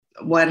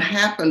what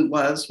happened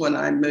was when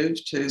I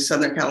moved to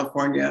Southern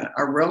California,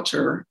 a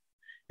realtor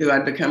who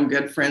I'd become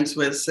good friends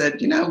with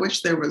said, I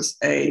wish there was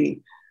a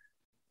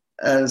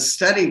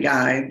study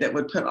guide that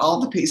would put all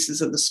the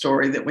pieces of the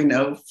story that we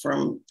know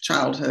from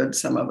childhood,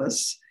 some of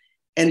us,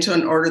 into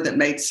an order that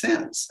made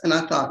sense. And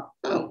I thought,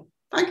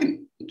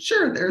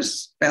 sure,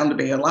 there's bound to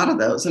be a lot of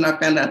those. And I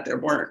found out there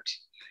weren't.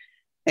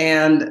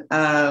 And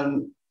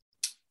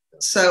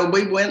so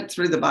we went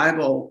through the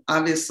Bible,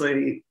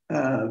 obviously,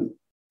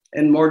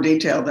 in more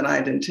detail than I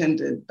had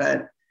intended.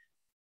 But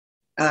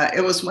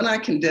it was when I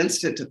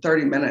condensed it to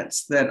 30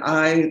 minutes that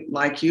I,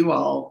 like you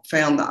all,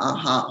 found the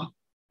aha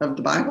of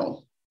the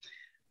Bible.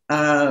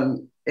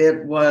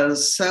 It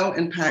was so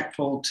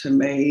impactful to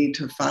me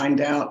to find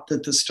out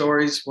that the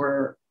stories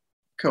were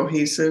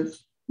cohesive.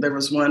 There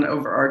was one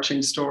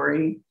overarching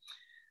story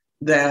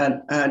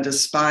that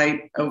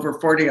despite over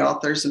 40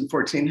 authors in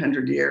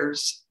 1,400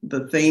 years,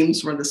 the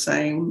themes were the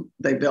same.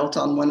 They built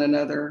on one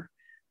another,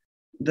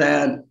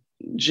 that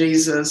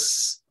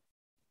Jesus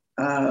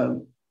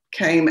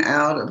came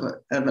out of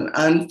an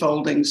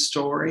unfolding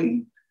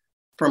story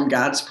from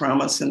God's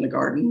promise in the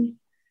garden.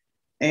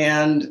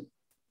 And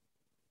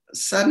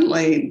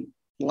suddenly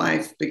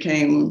life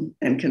became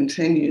and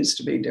continues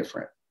to be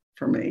different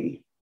for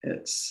me.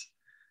 It's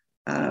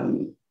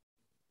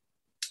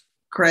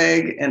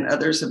Craig and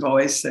others have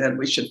always said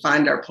we should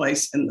find our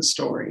place in the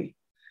story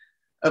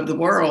of the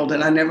world.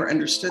 And I never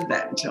understood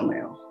that until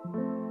now.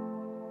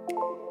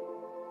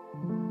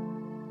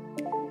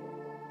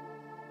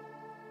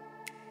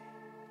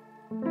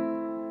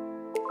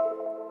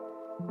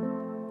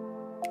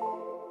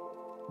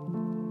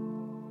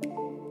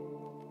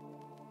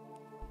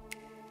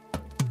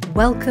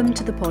 Welcome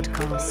to the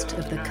podcast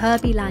of the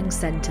Kirby Lang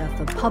Centre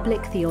for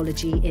Public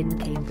Theology in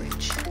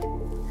Cambridge.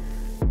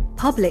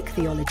 Public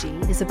theology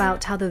is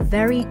about how the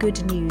very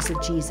good news of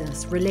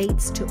Jesus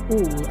relates to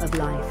all of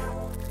life.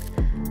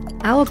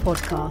 Our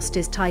podcast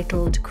is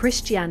titled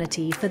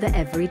Christianity for the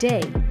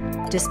Everyday,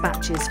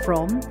 dispatches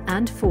from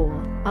and for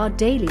our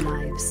daily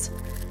lives.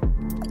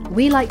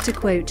 We like to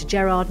quote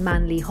Gerard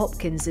Manley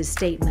Hopkins'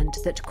 statement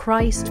that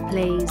Christ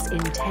plays in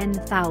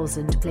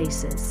 10,000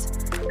 places.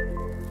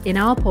 In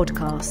our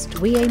podcast,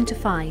 we aim to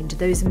find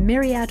those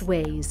myriad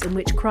ways in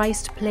which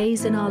Christ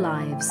plays in our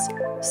lives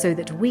so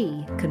that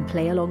we can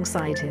play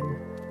alongside him.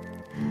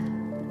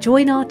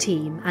 Join our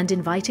team and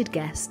invited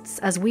guests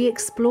as we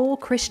explore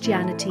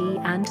Christianity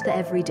and the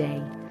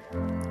everyday,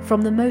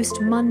 from the most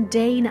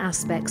mundane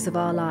aspects of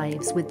our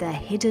lives with their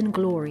hidden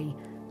glory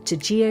to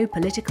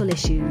geopolitical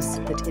issues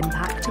that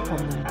impact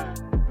upon them.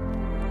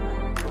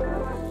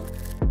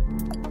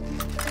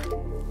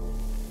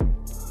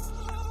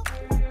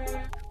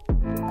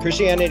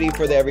 Christianity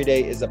for the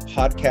Everyday is a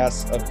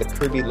podcast of the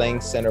Kirby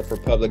Lang Center for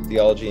Public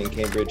Theology in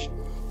Cambridge,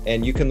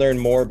 and you can learn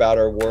more about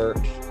our work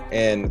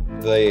and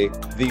the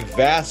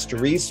vast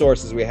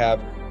resources we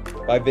have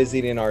by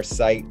visiting our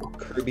site,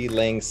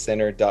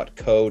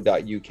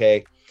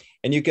 kirbylangcenter.co.uk.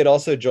 And you could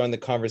also join the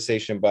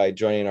conversation by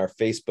joining our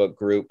Facebook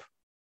group.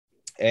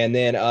 And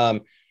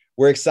then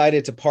we're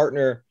excited to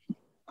partner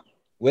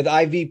with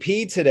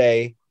IVP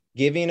today,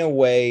 giving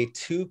away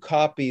 2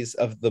 copies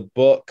of the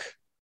book,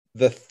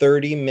 The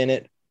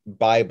 30-Minute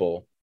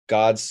Bible,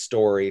 God's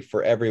Story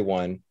for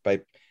Everyone,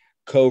 by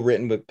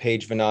co-written with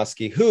Paige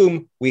Vanosky,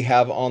 whom we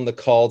have on the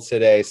call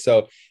today.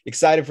 So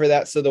excited for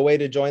that. So the way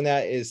to join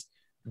that is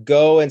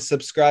go and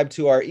subscribe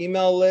to our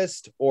email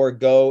list or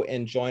go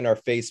and join our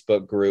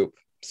Facebook group.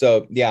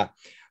 So yeah,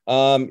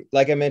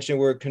 like I mentioned,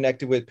 we're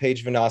connected with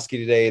Paige Vanosky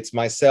today. It's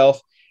myself,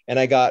 and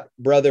I got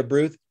brother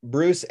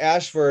Bruce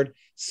Ashford.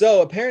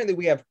 So apparently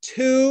we have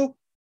 2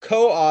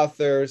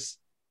 co-authors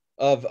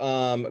of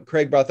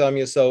Craig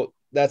Bartholomew. So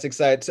that's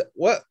exciting.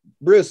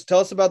 Bruce, tell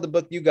us about the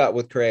book you got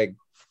with Craig.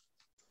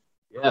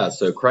 Yeah,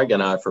 so Craig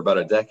and I, for about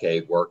a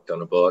decade, worked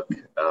on a book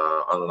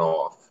on and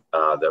off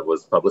that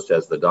was published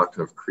as The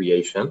Doctrine of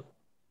Creation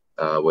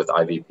with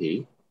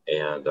IVP.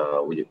 And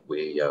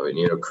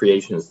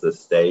creation is the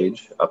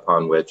stage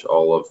upon which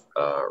all of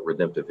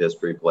redemptive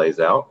history plays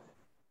out.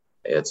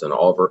 It's an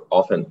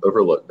often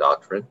overlooked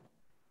doctrine,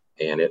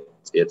 and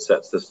it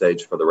sets the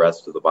stage for the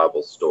rest of the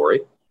Bible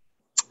story,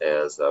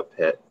 as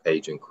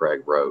Paige and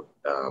Craig wrote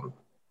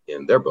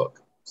in their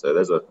book. So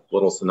there's a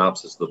little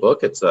synopsis of the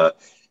book. It's a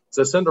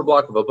cinder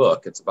block of a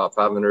book. It's about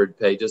 500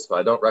 pages, so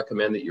I don't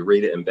recommend that you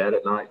read it in bed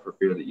at night for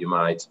fear that you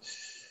might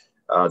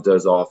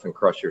doze off and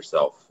crush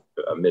yourself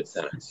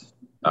mid-sentence.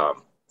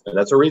 And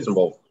that's a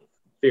reasonable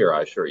fear,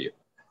 I assure you.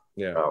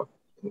 Yeah.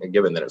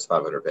 Given that it's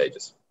 500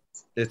 pages.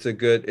 It's a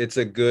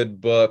good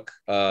book.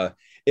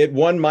 It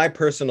won my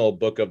personal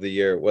book of the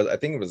year. Was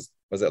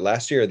it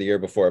last year or the year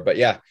before? But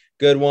yeah,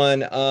 good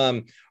one.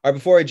 All right,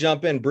 before I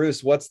jump in,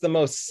 Bruce, what's the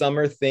most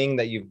summer thing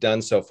that you've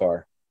done so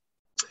far?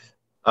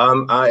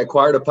 I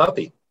acquired a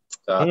puppy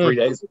 3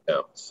 days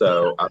ago.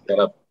 So I've got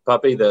a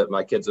puppy that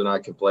my kids and I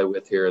can play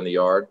with here in the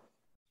yard.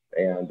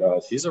 And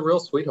she's a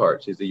real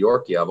sweetheart. She's a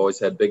Yorkie. I've always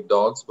had big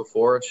dogs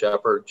before, a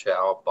Shepherd,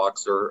 Chow,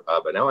 Boxer.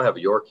 But now I have a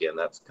Yorkie, and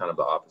that's kind of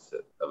the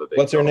opposite of a big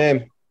What's her dog.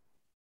 name?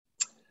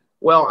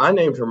 Well, I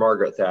named her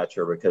Margaret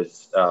Thatcher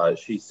because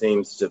she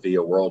seems to be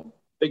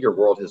bigger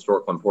world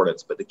historical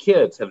importance. But the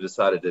kids have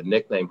decided to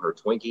nickname her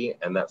Twinkie,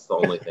 and that's the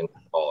only thing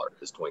we call her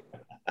is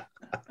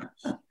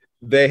Twinkie.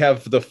 They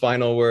have the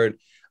final word.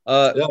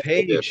 Yeah,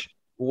 Paige,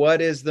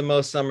 what is the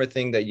most summer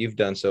thing that you've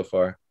done so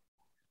far?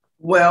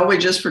 Well, we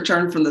just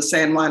returned from the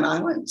San Juan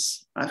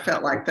Islands. I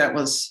felt like that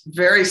was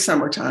very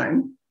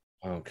summertime.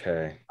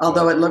 Okay.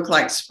 Although it looked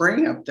like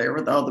spring up there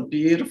with all the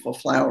beautiful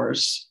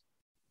flowers,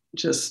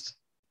 just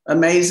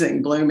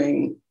amazing,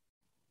 blooming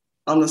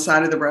on the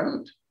side of the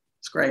road.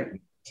 It's great.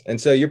 And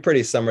so you're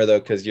pretty summer though,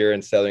 because you're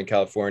in Southern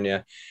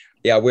California.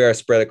 Yeah, we are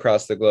spread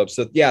across the globe.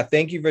 So yeah,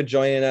 thank you for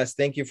joining us.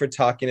 Thank you for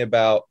talking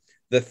about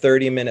the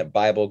 30-minute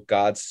Bible,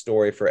 God's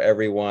story for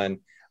everyone.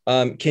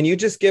 Can you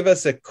just give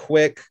us a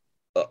quick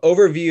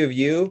overview of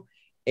you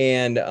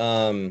and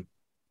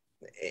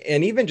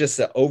even just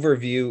an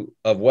overview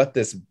of what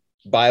this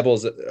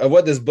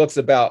book's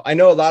about? I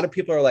know a lot of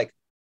people are like,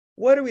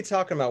 what are we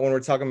talking about when we're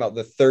talking about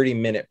the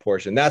 30-minute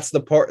portion? That's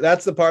the part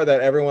that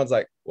everyone's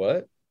like,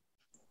 what?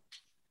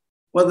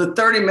 Well, the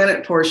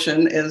 30-minute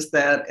portion is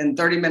that in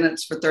 30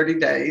 minutes for 30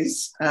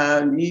 days,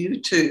 you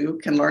too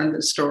can learn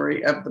the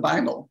story of the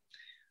Bible,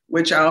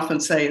 which I often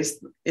say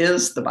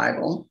is the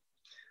Bible,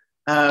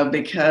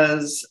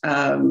 because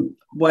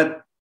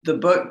what the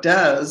book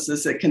does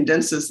is it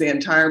condenses the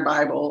entire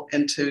Bible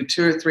into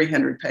 200 or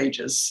 300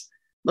 pages,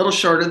 a little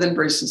shorter than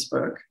Bruce's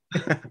book.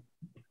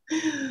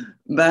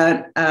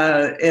 But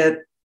it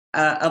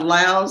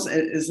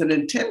is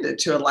intended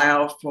to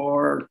allow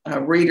for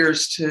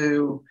readers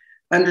to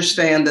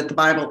understand that the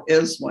Bible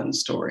is one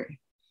story,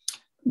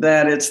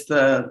 that it's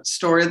the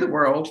story of the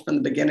world from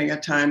the beginning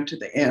of time to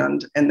the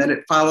end, and that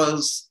it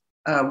follows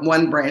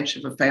one branch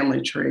of a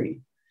family tree,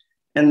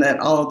 and that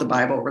all of the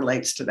Bible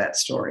relates to that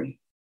story.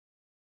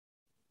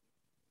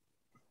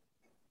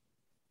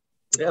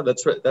 Yeah,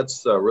 that's right.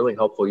 That's really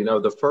helpful.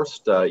 The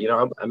first,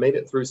 I made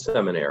it through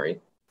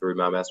seminary, through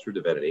my Master of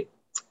Divinity,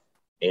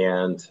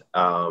 and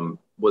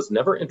was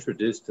never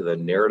introduced to the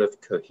narrative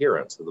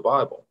coherence of the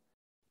Bible.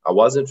 I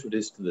was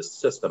introduced to the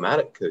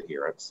systematic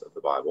coherence of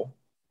the Bible,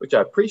 which I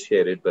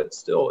appreciated, but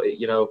still,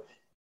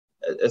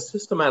 a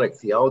systematic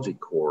theology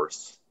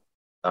course,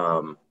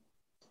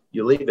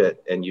 you leave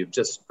it and you've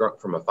just drunk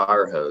from a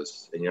fire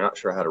hose and you're not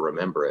sure how to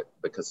remember it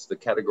because the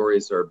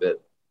categories are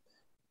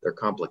they're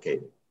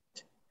complicated.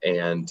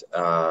 And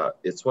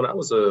it's when I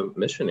was a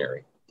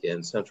missionary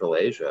in Central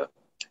Asia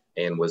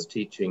and was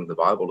teaching the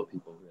Bible to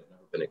people who had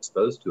never been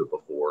exposed to it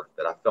before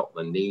that I felt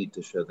the need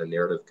to show the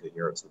narrative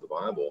coherence of the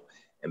Bible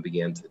and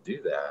began to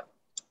do that.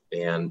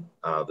 And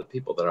the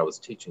people that I was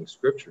teaching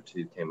scripture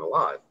to came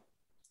alive.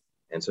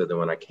 And so then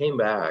when I came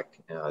back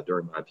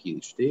during my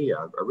PhD,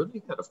 I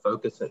really had a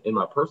focus in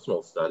my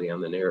personal study on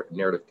the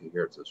narrative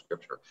coherence of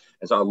scripture.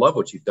 And so I love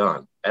what you've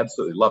done.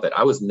 Absolutely love it.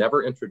 I was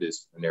never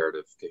introduced to the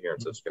narrative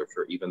coherence of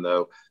scripture, even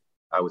though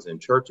I was in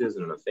churches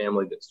and in a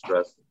family that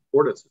stressed the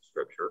importance of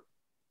scripture.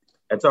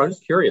 And so I'm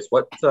just curious,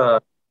 what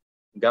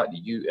got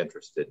you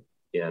interested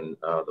in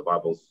the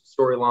Bible's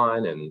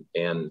storyline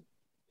and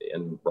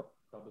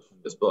publishing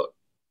this book?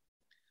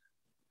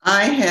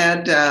 I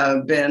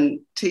had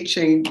been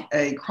teaching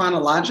a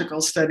chronological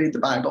study of the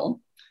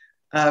Bible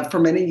for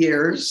many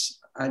years.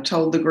 I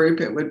told the group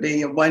it would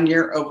be a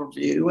 1-year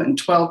overview, and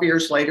 12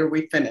 years later,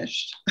 we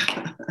finished.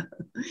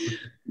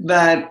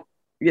 But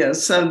yeah,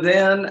 so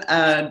then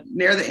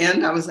near the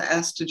end, I was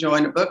asked to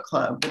join a book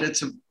club, but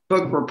it's a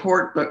book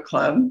report book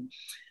club.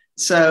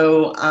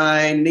 So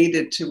I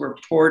needed to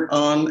report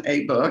on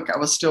a book. I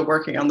was still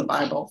working on the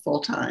Bible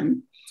full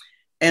time.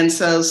 And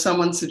so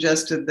someone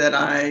suggested that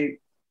I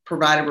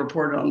provide a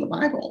report on the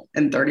Bible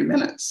in 30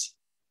 minutes.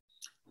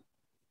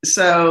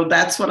 So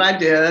that's what I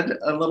did,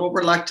 a little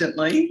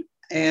reluctantly.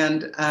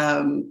 And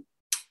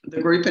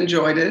the group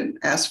enjoyed it,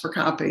 asked for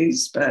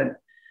copies, but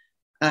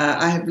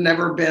I have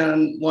never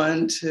been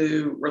one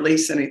to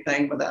release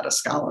anything without a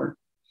scholar.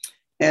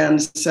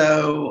 And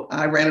so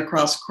I ran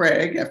across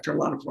Craig after a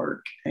lot of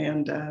work,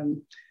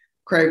 and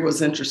Craig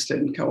was interested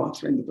in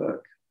co-authoring the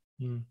book.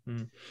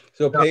 Mm-hmm.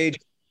 So Paige,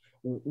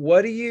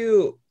 what do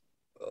you,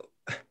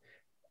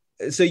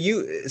 so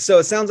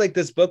it sounds like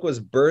this book was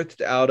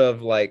birthed out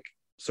of like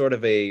sort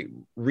of a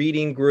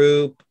reading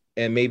group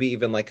and maybe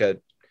even like a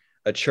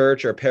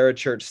church or a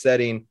parachurch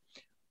setting.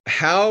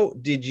 How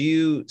did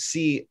you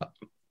see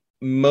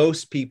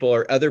most people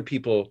or other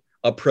people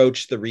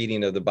approach the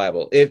reading of the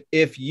Bible?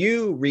 If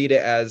you read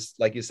it as,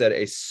 like you said,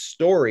 a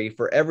story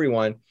for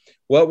everyone,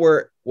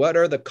 what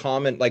are the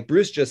common, like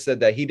Bruce just said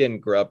that he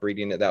didn't grow up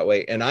reading it that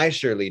way, and I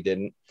surely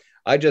didn't.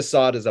 I just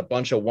saw it as a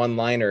bunch of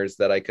one-liners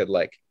that I could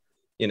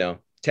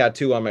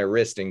tattoo on my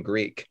wrist in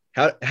Greek.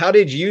 How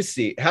did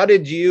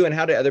you and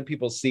how did other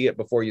people see it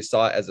before you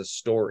saw it as a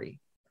story?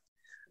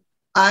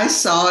 I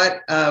saw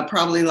it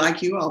probably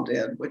like you all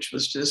did, which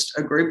was just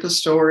a group of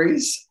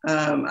stories.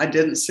 I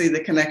didn't see the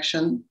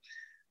connection.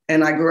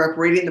 And I grew up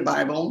reading the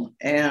Bible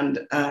and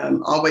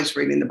always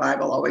reading the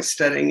Bible, always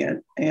studying it.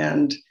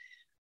 And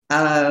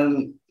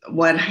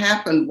what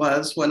happened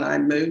was when I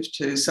moved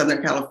to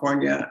Southern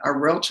California, our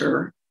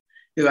realtor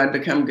who I'd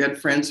become good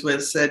friends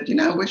with, said,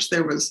 I wish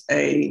there was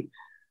a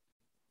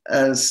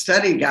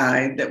study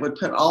guide that would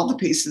put all the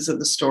pieces of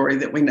the story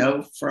that we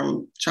know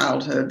from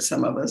childhood,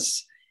 some of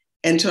us,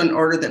 into an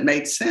order that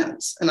made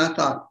sense. And I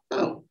thought,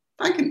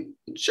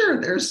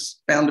 sure,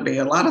 there's bound to be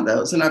a lot of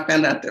those. And I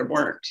found out there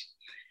weren't.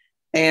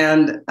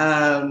 And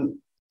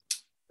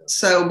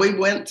so we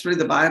went through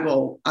the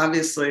Bible,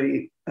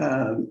 obviously,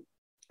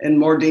 in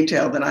more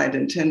detail than I had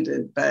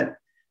intended. But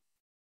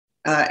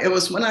it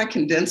was when I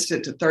condensed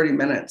it to 30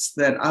 minutes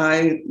that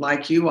I,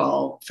 like you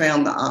all,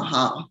 found the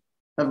aha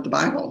of the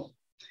Bible.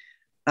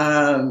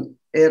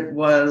 It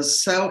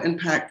was so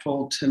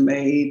impactful to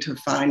me to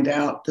find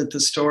out that the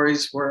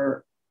stories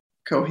were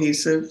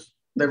cohesive.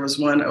 There was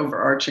one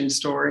overarching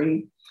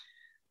story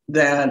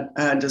that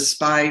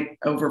despite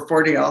over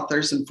 40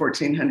 authors in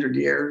 1,400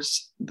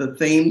 years, the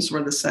themes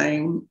were the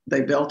same.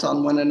 They built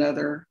on one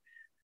another,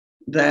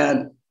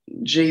 that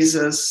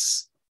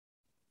Jesus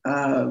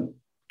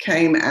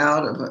came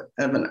out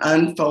of an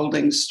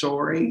unfolding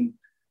story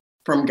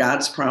from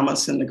God's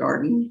promise in the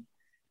garden.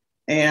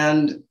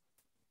 And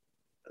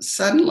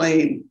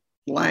suddenly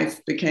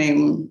life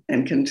became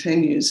and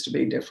continues to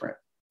be different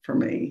for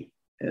me.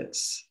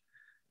 It's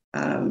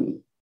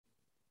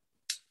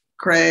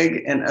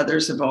Craig and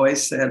others have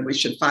always said we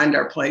should find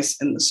our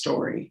place in the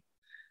story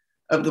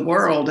of the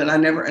world. And I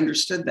never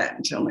understood that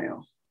until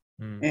now.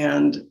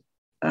 And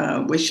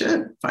we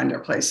should find our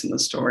place in the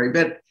story.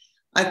 But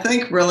I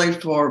think really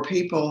for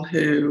people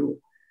who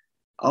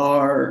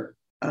are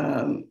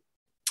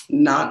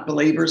not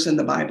believers in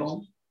the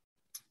Bible,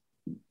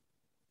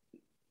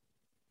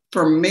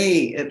 for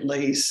me at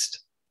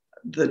least,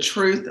 the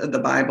truth of the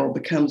Bible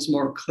becomes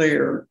more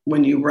clear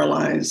when you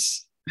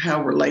realize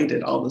how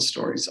related all the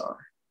stories are.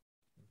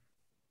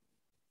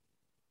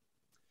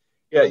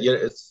 Yeah,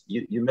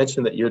 you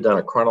mentioned that you had done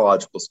a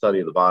chronological study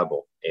of the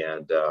Bible.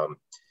 And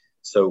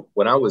so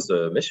when I was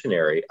a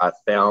missionary, I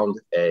found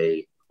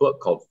a book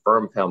called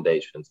Firm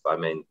Foundations by a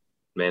man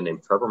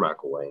named Trevor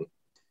McElwain.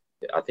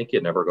 I think he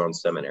had never gone to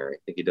seminary. I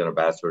think he'd done a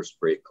bachelor's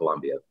degree at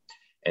Columbia.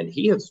 And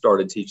he had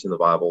started teaching the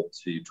Bible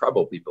to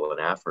tribal people in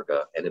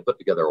Africa and had put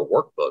together a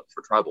workbook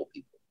for tribal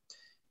people.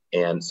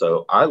 And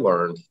so I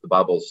learned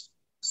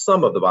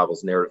some of the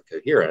Bible's narrative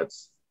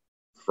coherence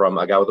from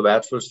a guy with a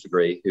bachelor's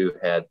degree who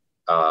had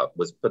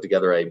was put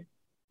together a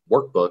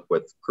workbook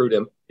with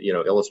crude,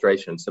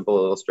 illustrations, simple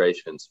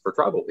illustrations for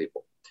tribal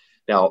people.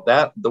 Now,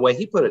 the way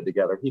he put it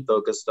together, he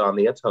focused on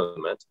the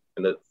atonement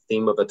and the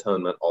theme of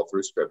atonement all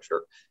through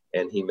Scripture,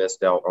 and he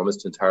missed out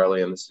almost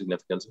entirely on the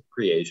significance of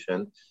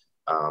creation.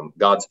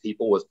 God's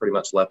people was pretty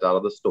much left out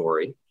of the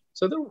story.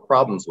 So there were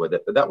problems with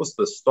it, but that was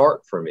the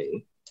start for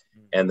me.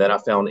 And then I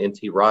found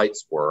N.T.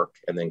 Wright's work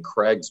and then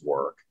Craig's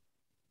work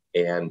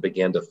and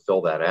began to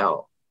fill that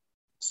out.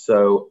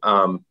 So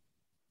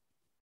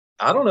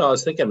I don't know. I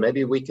was thinking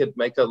maybe we could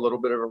make a little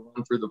bit of a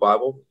run through the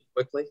Bible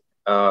quickly.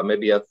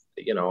 Maybe a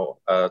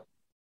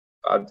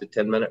 5 to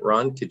 10 minute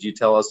run. Could you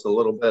tell us a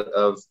little bit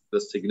of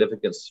the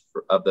significance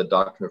of the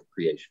doctrine of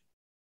creation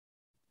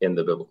in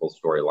the biblical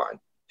storyline?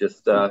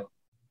 Just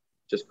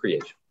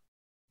creation.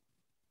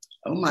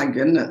 Oh my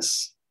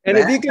goodness. And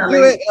if you could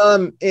do it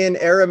in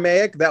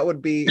Aramaic, that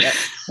would be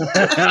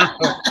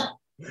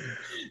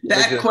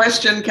that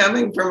question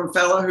coming from a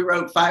fellow who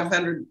wrote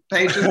 500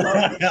 pages.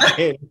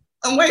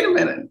 Oh, wait a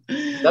minute.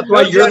 That's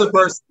why you're the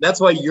person. That's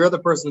why you're the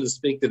person to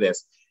speak to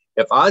this.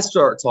 If I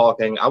start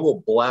talking, I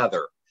will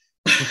blather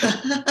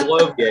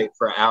blowgate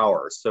for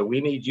hours. So we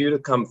need you to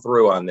come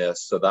through on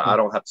this so that I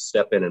don't have to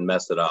step in and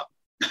mess it up.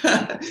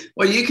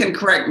 Well, you can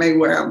correct me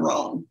where I'm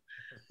wrong.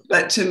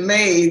 But to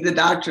me, the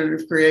doctrine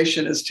of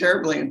creation is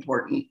terribly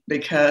important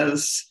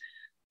because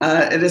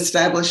it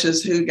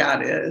establishes who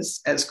God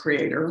is as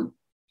creator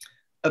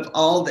of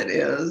all that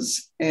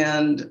is.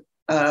 And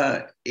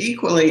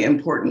equally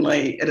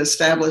importantly, it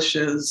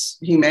establishes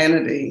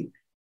humanity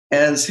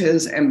as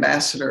his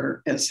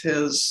ambassador, as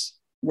his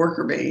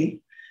worker bee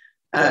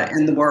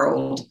in the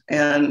world,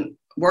 and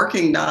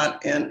working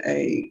not in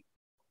a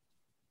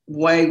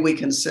way we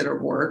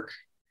consider work,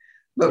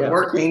 but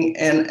working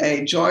in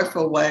a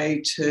joyful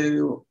way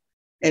to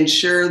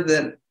ensure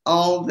that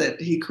all that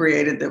he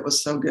created that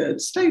was so good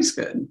stays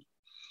good.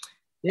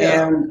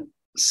 Yeah. And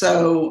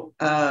so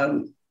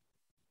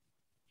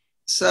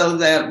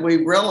that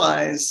we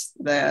realize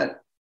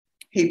that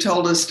he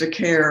told us to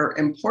care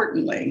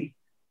importantly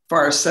for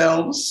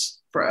ourselves,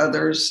 for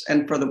others,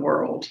 and for the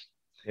world.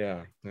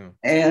 Yeah.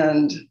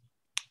 And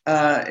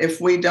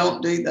if we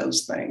don't do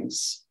those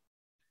things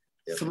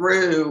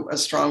through a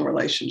strong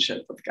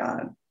relationship with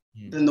God,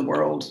 then the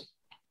world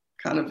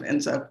kind of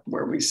ends up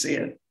where we see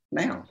it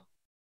now.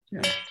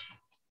 Yeah.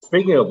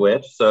 Speaking of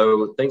which,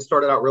 so things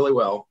started out really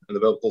well in the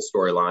biblical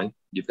storyline.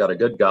 You've got a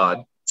good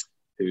God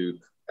who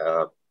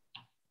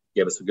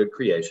gave us a good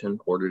creation,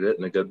 ordered it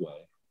in a good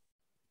way,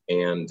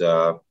 and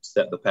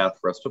set the path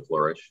for us to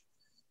flourish.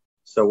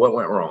 So what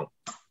went wrong?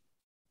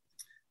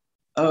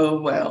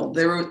 Oh, well,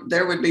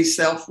 there would be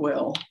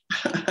self-will.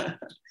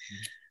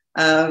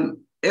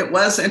 It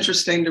was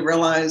interesting to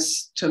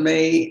realize to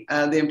me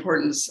the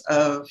importance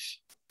of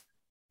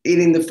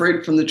eating the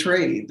fruit from the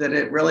tree, that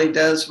it really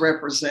does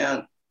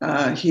represent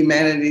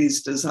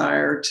humanity's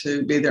desire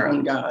to be their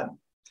own God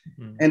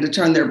mm-hmm. and to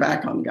turn their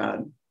back on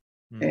God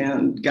mm-hmm.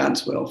 and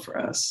God's will for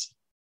us.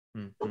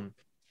 Mm-hmm.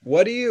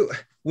 What do you,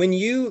 when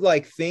you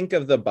like think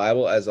of the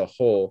Bible as a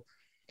whole,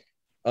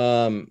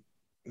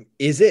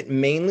 is it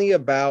mainly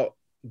about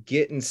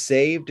getting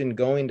saved and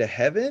going to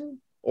heaven?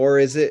 Or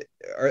is it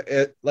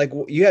like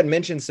you had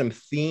mentioned some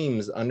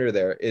themes under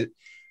there?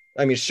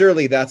 I mean,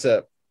 surely there's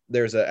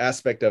an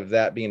aspect of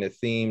that being a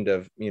theme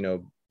of,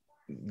 being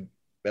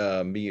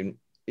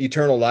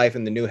eternal life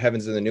in the new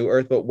heavens and the new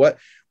earth. But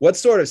what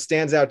sort of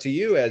stands out to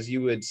you as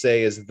you would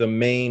say is the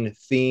main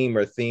theme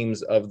or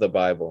themes of the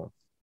Bible?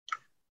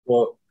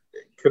 Well,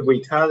 could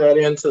we tie that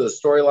into the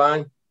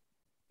storyline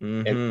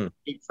mm-hmm. and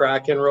keep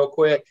tracking real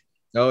quick?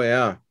 Oh,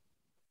 yeah.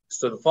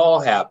 So the fall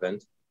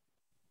happened.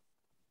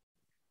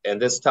 And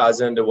this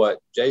ties into what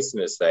Jason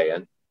is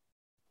saying.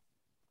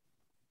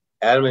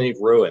 Adam and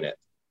Eve ruin it.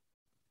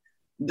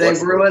 They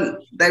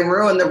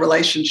ruin the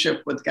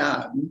relationship with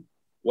God.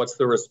 What's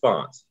the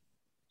response?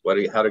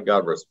 How did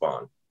God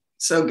respond?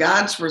 So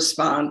God's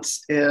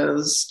response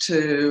is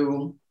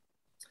to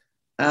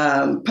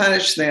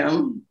punish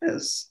them,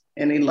 as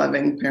any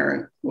loving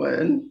parent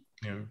would.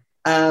 Yeah.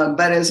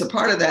 But as a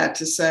part of that,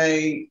 to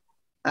say,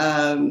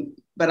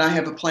 but I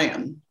have a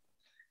plan.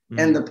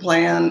 And the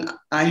plan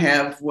I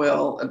have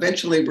will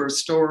eventually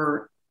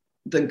restore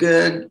the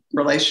good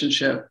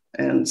relationship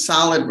and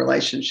solid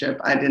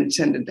relationship I'd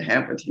intended to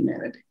have with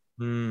humanity.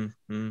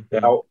 Mm-hmm.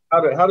 Now,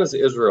 how does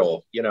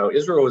Israel,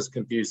 Israel was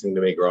confusing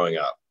to me growing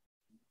up.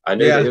 I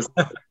knew that Israel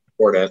was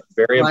important,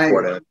 very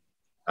important.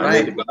 I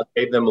knew that God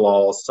gave them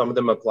laws. Some of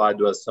them applied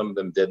to us, some of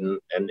them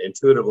didn't. And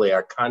intuitively,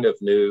 I kind of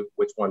knew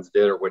which ones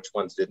did or which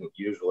ones didn't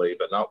usually,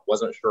 but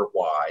wasn't sure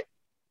why.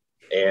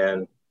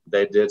 And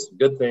they did some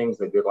good things.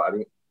 They did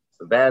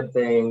some bad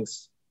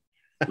things.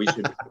 We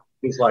should do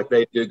things like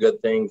they do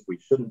good things. We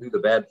shouldn't do the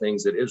bad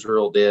things that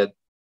Israel did.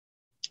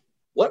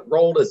 What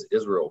role does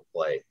Israel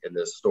play in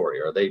this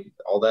story? Are they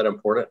all that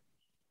important?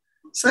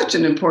 Such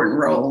an important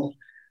role.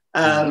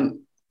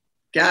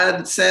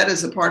 God said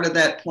as a part of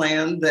that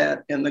plan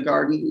that in the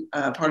garden,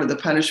 part of the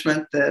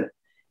punishment, that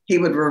he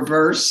would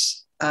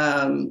reverse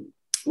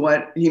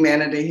what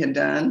humanity had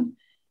done.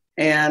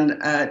 And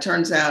it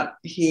turns out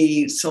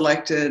he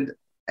selected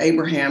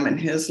Abraham and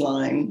his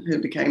line, who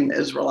became the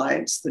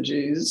Israelites, the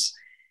Jews,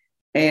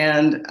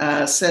 and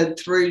said,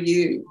 through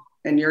you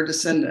and your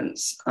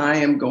descendants,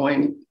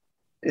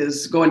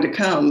 is going to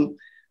come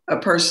a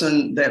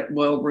person that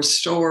will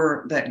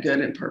restore that good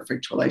and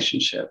perfect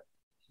relationship.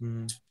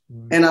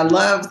 Mm-hmm. And I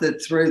love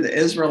that through the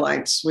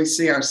Israelites, we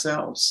see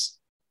ourselves.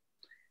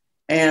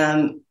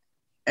 And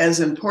as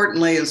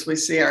importantly as we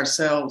see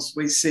ourselves,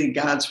 we see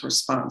God's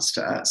response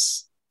to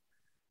us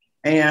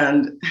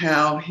and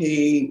how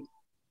he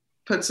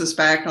puts us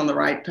back on the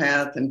right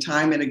path and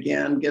time and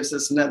again gives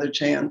us another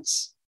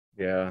chance.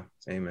 Yeah,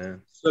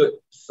 amen.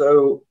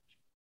 So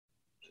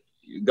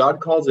God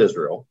calls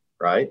Israel,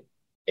 right?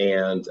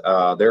 And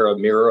they're a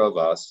mirror of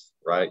us,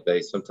 right?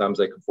 Sometimes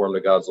they conform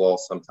to God's law,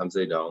 sometimes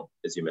they don't,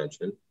 as you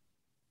mentioned.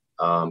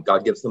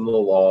 God gives them the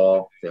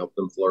law to help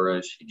them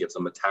flourish. He gives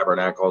them a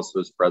tabernacle so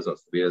his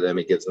presence will be with them.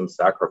 He gives them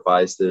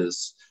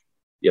sacrifices,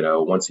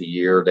 once a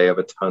year, Day of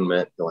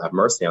Atonement. He'll have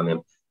mercy on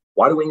them.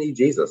 Why do we need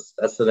Jesus?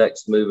 That's the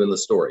next move in the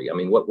story. I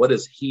mean, what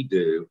does he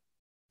do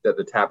that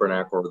the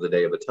tabernacle or the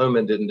Day of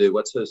Atonement didn't do?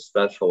 What's so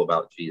special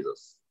about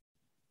Jesus?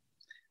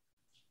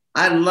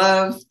 I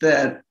love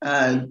that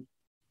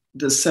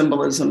the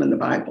symbolism in the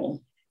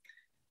Bible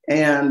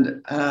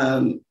and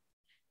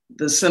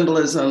the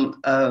symbolism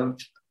of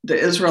the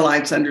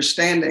Israelites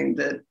understanding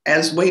that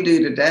as we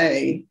do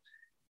today,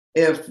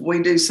 if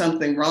we do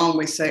something wrong,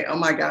 we say, oh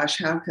my gosh,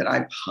 how could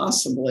I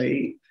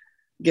possibly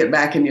get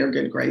back in your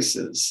good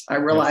graces? I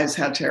realize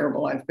how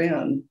terrible I've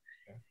been.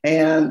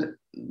 And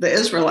the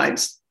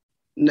Israelites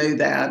knew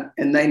that,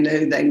 and they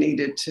knew they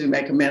needed to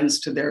make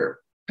amends to their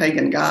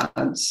pagan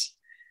gods.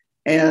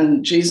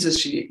 And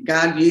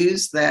God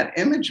used that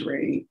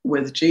imagery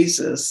with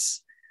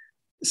Jesus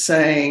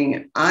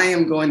saying, I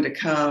am going to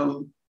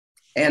come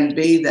and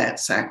be that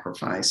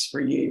sacrifice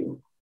for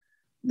you,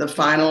 the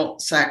final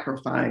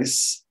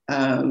sacrifice,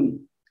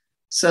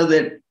 so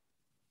that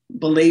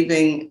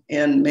believing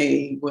in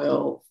me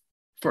will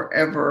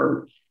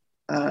forever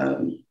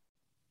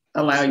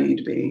allow you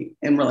to be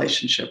in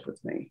relationship with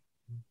me.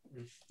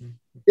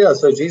 Yeah,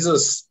 so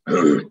Jesus,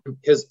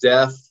 his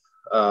death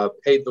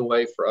paved the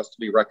way for us to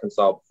be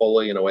reconciled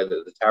fully in a way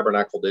that the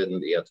tabernacle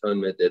didn't, the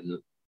atonement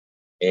didn't.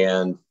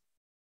 And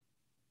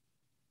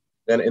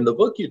then in the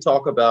book you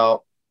talk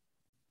about,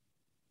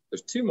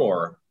 there's two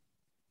more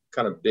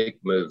kind of big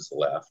moves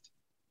left.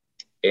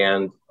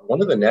 And one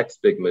of the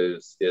next big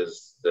moves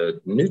is the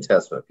New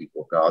Testament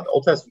people of God. The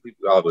Old Testament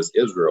people of God was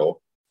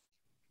Israel.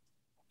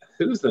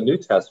 Who's the New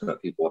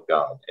Testament people of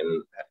God?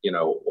 And,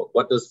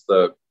 what does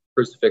the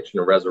crucifixion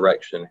and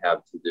resurrection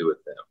have to do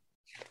with them?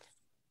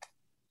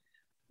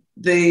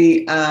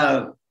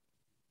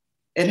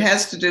 It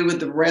has to do with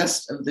the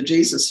rest of the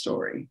Jesus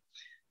story.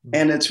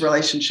 and its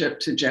relationship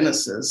to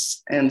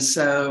Genesis. And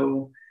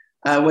so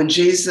when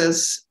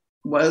Jesus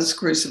was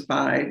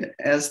crucified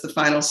as the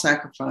final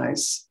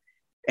sacrifice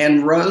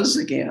and rose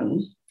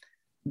again,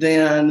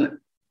 then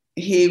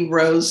he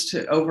rose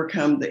to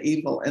overcome the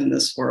evil in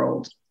this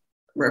world,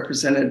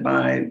 represented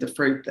by the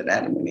fruit that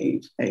Adam and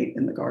Eve ate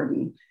in the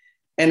garden.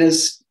 And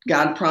as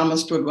God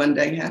promised would one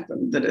day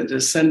happen, that a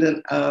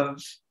descendant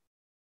of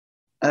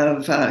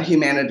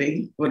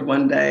humanity would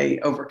one day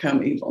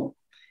overcome evil.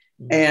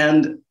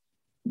 And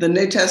the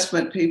New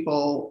Testament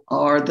people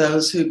are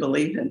those who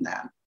believe in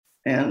that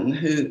and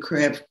who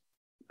have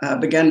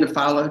begun to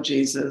follow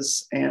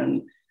Jesus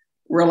and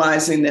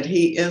realizing that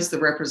he is the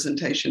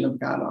representation of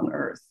God on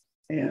earth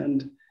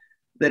and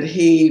that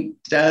he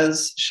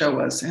does show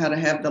us how to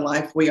have the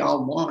life we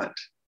all want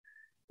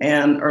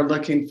and are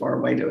looking for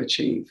a way to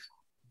achieve.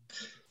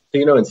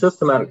 So, in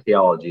systematic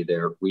theology,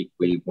 we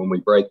when we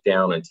break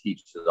down and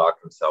teach the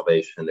doctrine of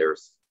salvation,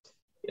 there's,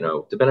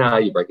 depending on how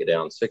you break it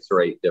down, 6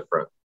 or 8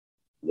 different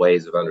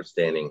ways of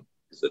understanding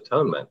his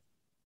atonement.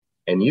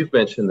 And you've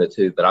mentioned the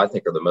 2 that I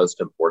think are the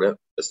most important,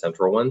 the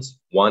central ones.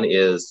 One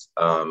is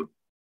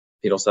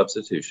penal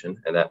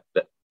substitution, and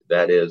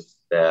that is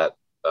that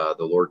the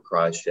Lord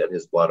Christ shed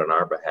his blood on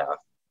our behalf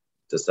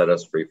to set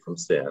us free from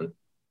sin.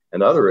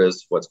 And the other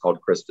is what's called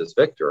Christus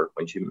Victor,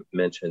 when you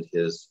mentioned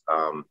his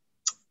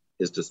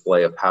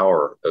display of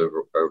power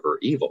over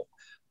evil.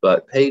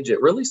 But Paige,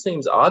 it really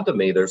seems odd to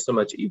me there's so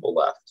much evil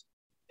left.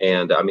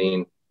 And I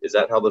mean, is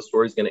that how the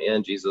story's going to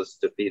end? Jesus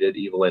defeated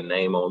evil in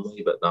name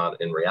only, but not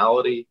in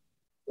reality?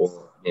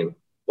 Or,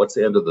 what's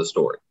the end of the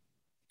story?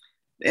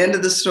 The end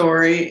of the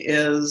story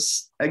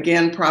is,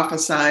 again,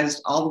 prophesized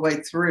all the way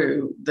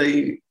through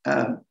the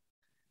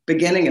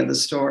beginning of the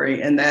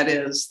story. And that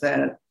is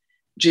that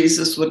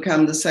Jesus would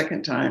come the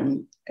second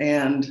time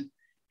and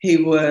he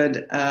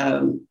would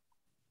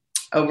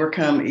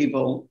overcome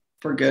evil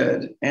for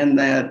good, and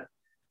that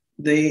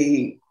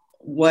the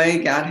way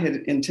God had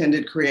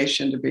intended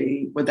creation to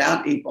be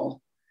without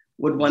evil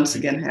would once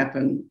again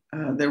happen.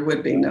 There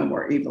would be no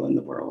more evil in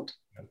the world.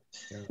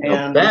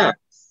 And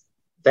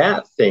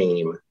that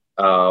theme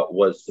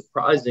was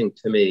surprising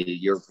to me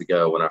years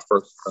ago when I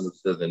first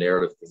understood the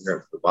narrative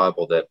coherence of the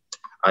Bible, that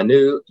I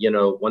knew,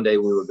 one day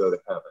we would go to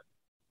heaven.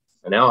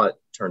 And now it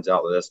turns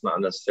out that that's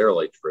not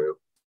necessarily true.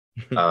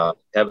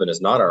 Heaven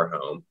is not our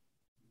home.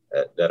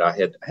 That I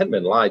hadn't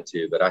been lied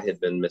to, but I had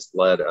been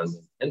misled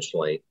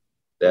unintentionally,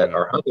 that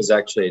our home is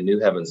actually a new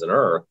heavens and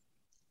earth.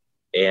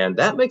 And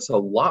that makes a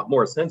lot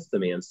more sense to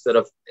me, instead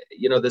of,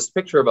 this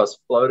picture of us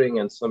floating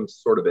in some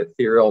sort of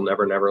ethereal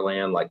never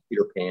land like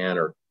Peter Pan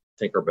or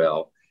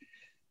Tinkerbell,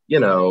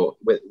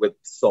 with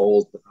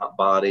souls without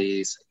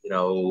bodies.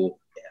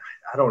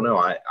 I don't know.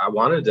 I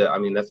wanted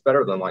to, that's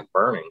better than like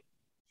burning.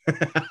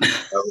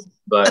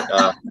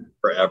 But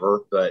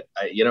forever. But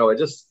it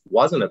just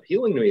wasn't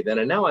appealing to me then,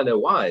 and now I know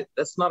why.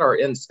 That's not our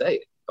end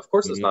state. Of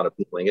course, it's not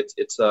appealing.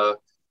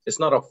 It's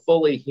not a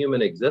fully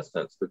human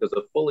existence, because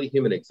a fully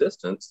human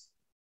existence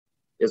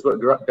is what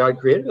God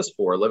created us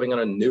for, living on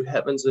a new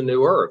heavens and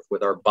new earth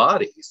with our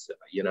bodies.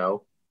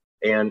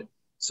 And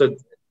so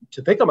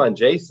to pick up on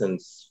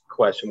Jason's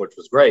question, which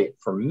was great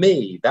for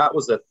me, that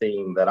was a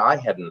theme that I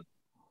hadn't.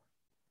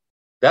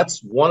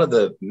 That's one of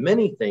the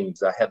many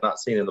things I had not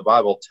seen in the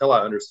Bible till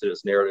I understood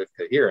its narrative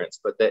coherence,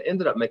 but that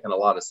ended up making a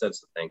lot of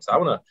sense of things. I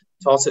want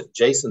to toss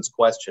Jason's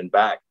question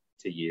back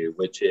to you,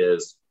 which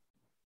is,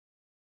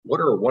 what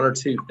are 1 or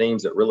 2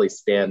 themes that really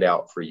stand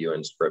out for you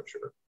in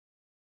Scripture?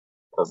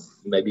 Or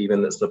maybe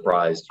even that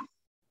surprised you?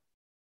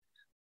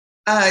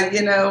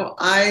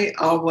 I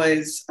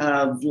always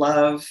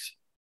love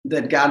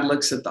that God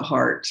looks at the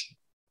heart.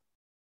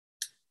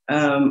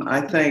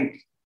 I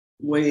think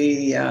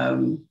we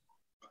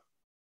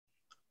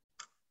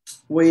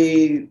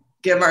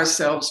give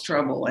ourselves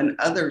trouble, and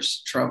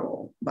others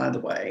trouble, by the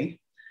way,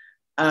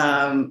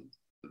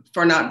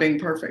 for not being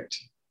perfect.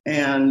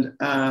 And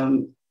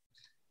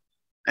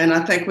I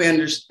think we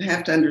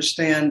have to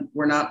understand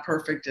we're not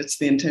perfect. It's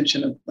the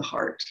intention of the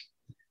heart.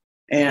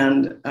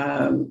 And,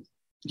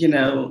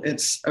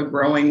 it's a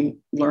growing,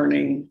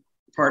 learning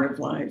part of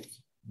life.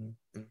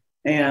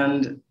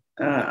 And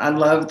I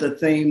love the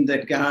theme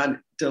that God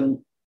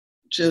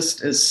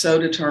just is so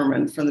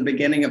determined from the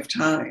beginning of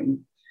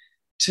time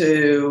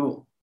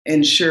to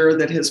ensure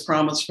that his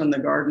promise from the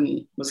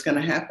garden was going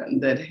to happen,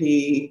 that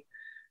he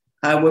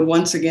would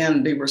once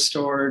again be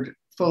restored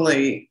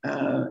fully,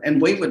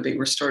 and we would be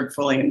restored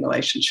fully in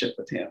relationship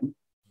with him.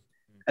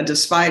 And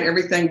despite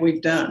everything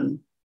we've done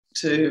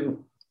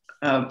to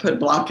put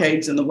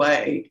blockades in the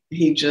way,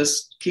 he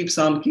just keeps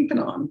on keeping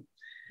on.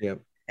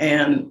 Yep.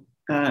 And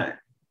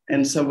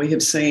so we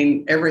have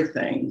seen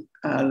everything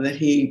that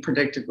he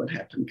predicted would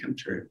happen come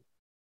true.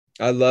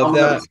 I love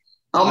that.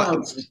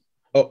 Almost.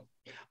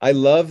 I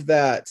love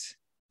that.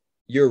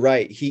 You're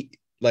right.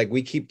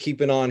 We keep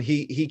keeping on.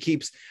 He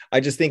keeps, I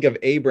just think of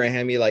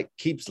Abraham. He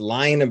keeps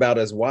lying about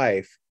his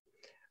wife,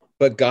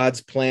 but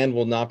God's plan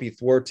will not be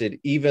thwarted.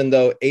 Even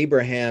though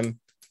Abraham,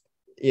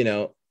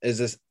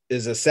 is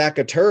is a sack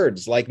of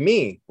turds like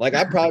me. Like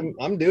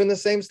I'm doing the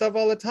same stuff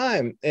all the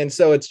time. And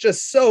so it's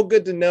just so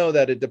good to know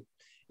that it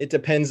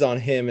depends on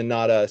him and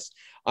not us.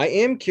 I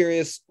am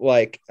curious,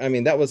 like, I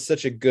mean, that was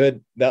such a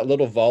good, that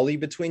little volley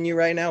between you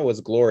right now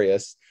was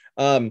glorious.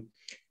 How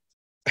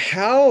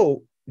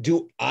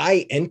do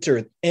I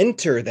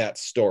enter that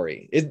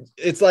story?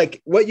 It's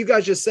like what you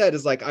guys just said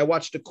is like, I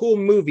watched a cool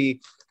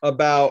movie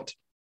about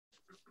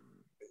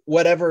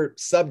whatever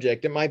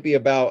subject. It might be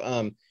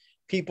about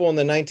people in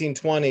the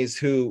 1920s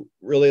who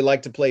really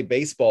like to play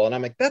baseball. And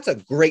I'm like, that's a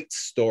great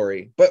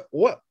story. But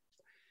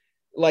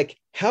like,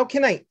 how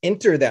can I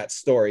enter that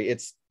story?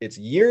 It's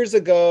years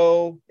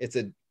ago. It's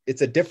a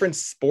different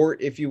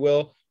sport, if you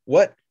will.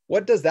 What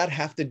does that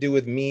have to do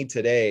with me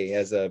today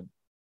as a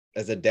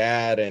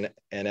dad and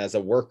as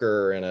a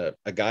worker and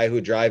a guy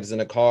who drives in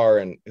a car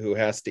and who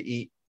has to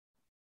eat?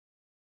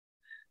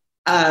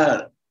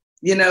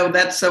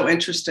 That's so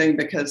interesting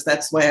because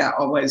that's the way I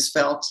always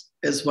felt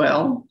as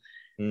well.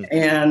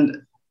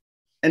 And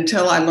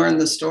until I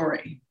learned the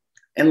story,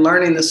 and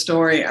learning the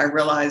story, I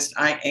realized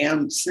I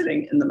am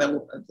sitting in the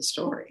middle of the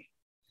story,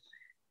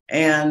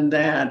 and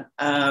that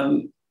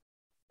I'm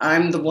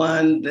the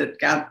one that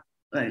got,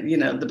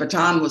 the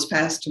baton was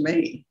passed to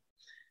me,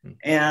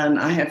 and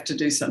I have to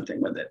do something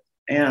with it.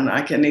 And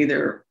I can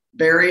either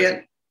bury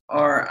it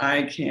or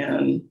I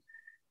can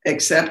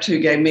accept who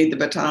gave me the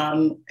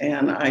baton,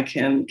 and I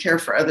can care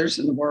for others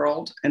in the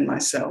world and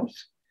myself.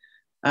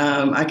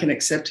 I can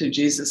accept who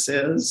Jesus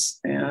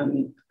is,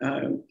 and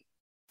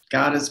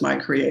God is my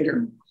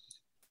creator.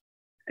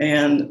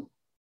 And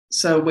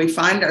so we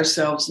find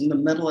ourselves in the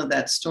middle of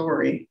that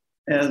story,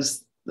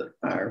 as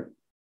our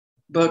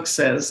book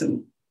says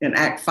in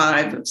Act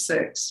 5 of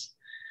 6.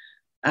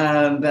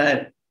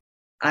 But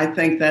I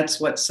think that's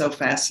what's so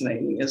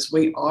fascinating, is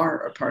we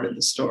are a part of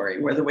the story,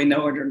 whether we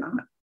know it or not.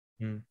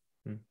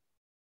 Mm-hmm.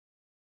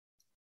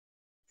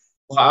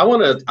 Well, I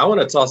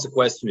want to toss a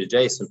question to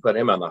Jason, put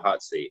him on the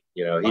hot seat.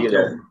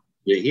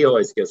 He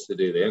always gets to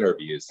do the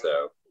interview,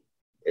 so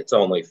it's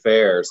only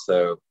fair.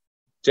 So,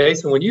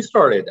 Jason, when you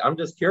started, I'm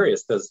just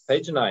curious because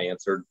Paige and I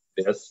answered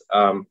this.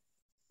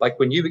 Like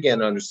when you began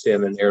to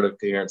understand the narrative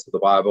coherence of the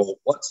Bible,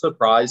 what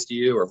surprised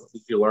you, or what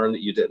did you learn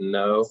that you didn't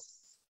know,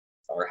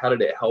 or how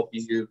did it help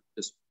you?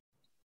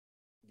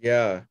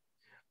 Yeah,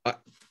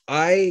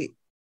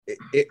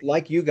 it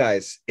like you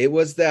guys, it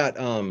was that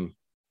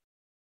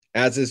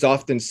as is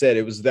often said,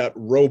 it was that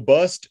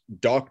robust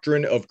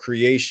doctrine of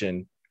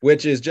creation,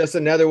 which is just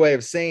another way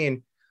of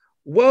saying,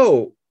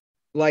 whoa,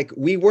 like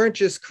we weren't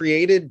just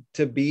created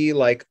to be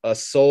like a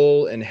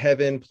soul in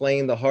heaven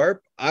playing the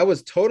harp. I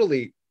was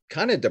totally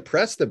kind of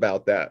depressed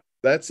about that.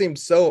 That seemed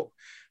so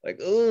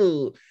like,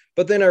 oh,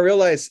 but then I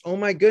realized, oh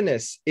my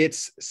goodness,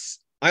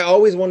 I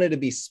always wanted to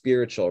be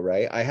spiritual,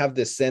 right? I have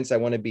this sense I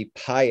want to be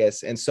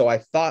pious. And so I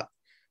thought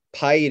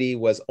piety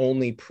was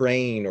only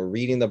praying or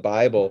reading the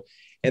Bible.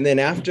 And then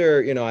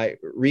after, I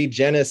read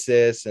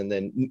Genesis and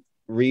then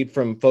read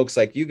from folks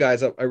like you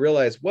guys, I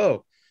realized,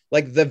 whoa,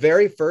 like the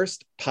very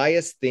first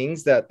pious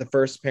things that the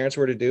first parents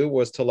were to do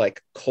was to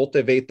like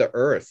cultivate the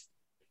earth,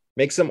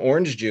 make some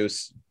orange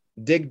juice,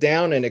 dig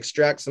down and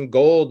extract some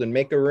gold and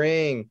make a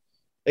ring,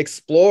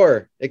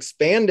 explore,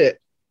 expand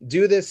it,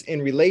 do this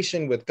in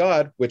relation with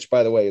God, which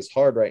by the way is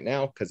hard right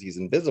now because he's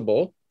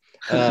invisible.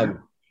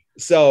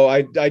 So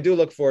I do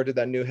look forward to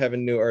that new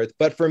heaven, new earth.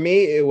 But for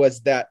me, it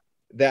was that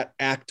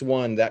act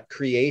one, that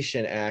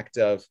creation act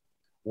of,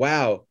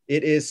 wow,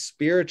 it is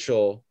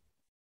spiritual.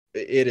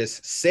 It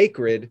is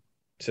sacred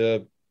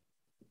to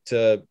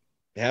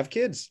have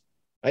kids.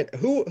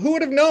 Who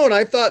would have known?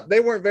 I thought they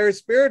weren't very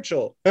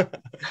spiritual.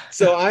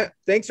 So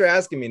thanks for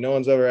asking me. No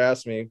one's ever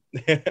asked me.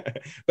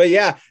 But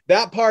yeah,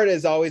 that part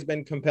has always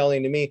been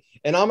compelling to me.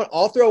 And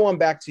I'll throw one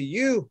back to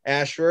you,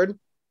 Ashford.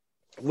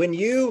 When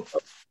you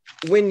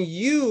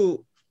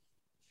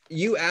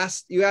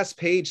asked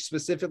Paige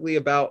specifically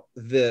about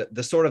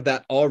the sort of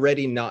that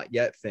already not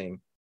yet thing.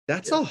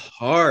 That's a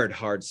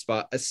hard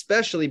spot,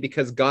 especially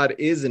because God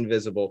is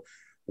invisible.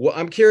 Well,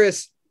 I'm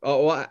curious.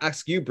 I'll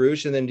ask you,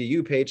 Bruce, and then to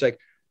you, Paige, like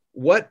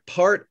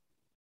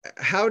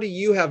how do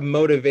you have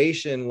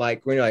motivation?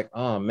 Like when you're like,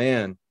 oh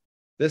man,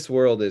 this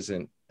world's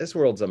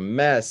a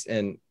mess.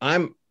 And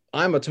I'm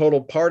a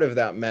total part of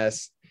that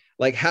mess.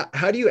 Like,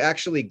 how do you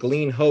actually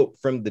glean hope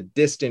from the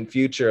distant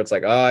future? It's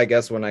like, oh, I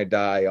guess when I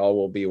die, all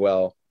will be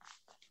well.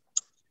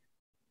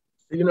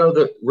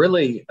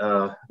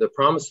 The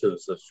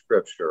promises of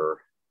Scripture,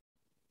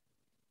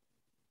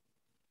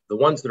 the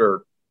ones that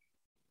are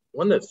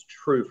one that's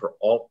true for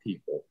all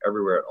people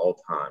everywhere at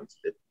all times,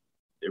 it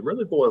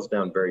really boils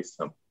down very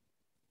simple.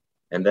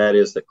 And that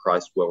is that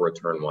Christ will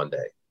return one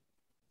day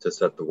to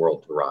set the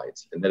world to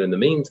rights. And that in the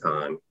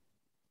meantime,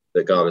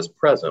 that God is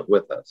present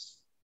with us.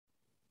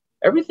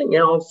 Everything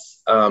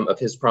else of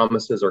his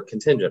promises are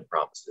contingent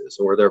promises,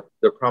 or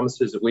they're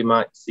promises that we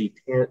might see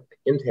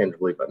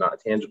intangibly, but not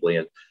tangibly.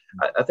 And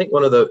I think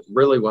one of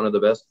the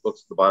best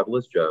books of the Bible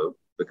is Job,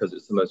 because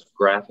it's the most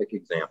graphic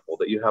example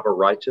that you have a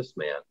righteous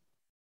man,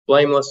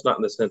 blameless, not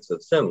in the sense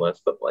of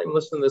sinless, but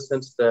blameless in the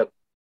sense that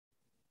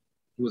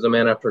He was a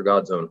man after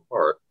God's own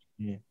heart.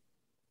 Yeah.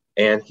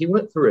 And he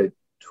went through a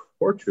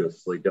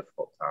tortuously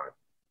difficult time.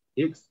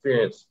 He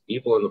experienced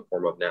evil in the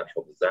form of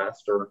natural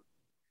disaster,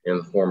 in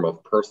the form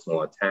of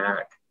personal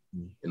attack,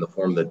 in the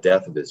form of the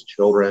death of his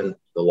children,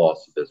 the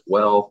loss of his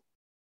wealth.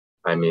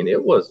 I mean,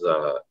 it was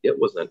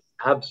an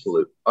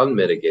absolute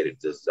unmitigated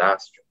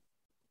disaster.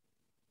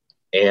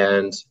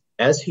 And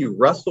as he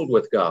wrestled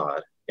with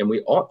God, and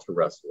we ought to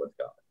wrestle with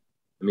God.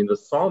 I mean, the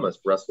psalmist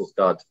wrestles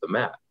God to the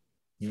mat.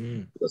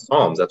 The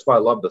Psalms, that's why I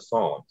love the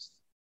Psalms.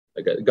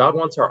 God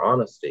wants our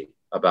honesty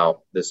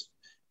about this,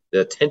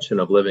 the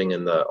tension of living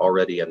in the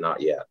already and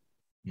not yet.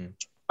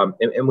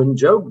 And when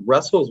Job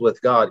wrestles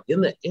with God, in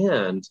the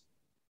end,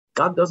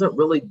 God doesn't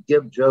really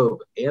give Job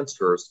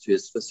answers to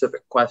his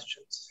specific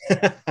questions.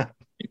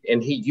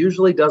 And he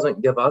usually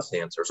doesn't give us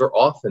answers, or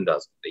often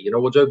doesn't.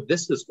 Well, Job,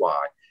 this is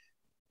why.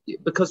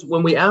 Because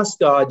when we ask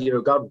God,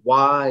 God,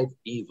 why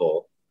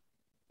evil?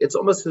 It's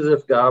almost as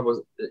if God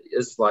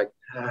is like,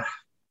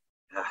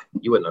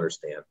 you wouldn't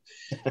understand.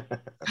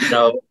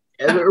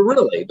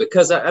 Really,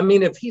 because I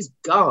mean, if he's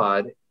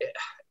God,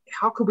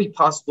 how could we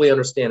possibly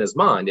understand his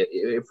mind?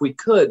 If we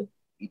could,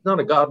 he's not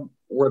a God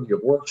worthy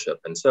of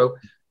worship. And so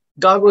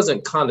God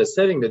wasn't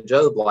condescending to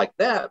Job like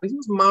that, but he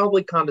was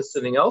mildly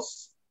condescending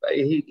else.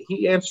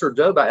 He answered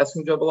Job by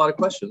asking Job a lot of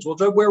questions. Well,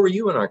 Job, where were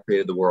you when I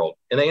created the world?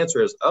 And the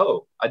answer is,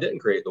 oh, I didn't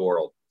create the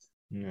world.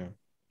 Yeah.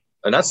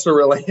 And that's the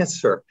real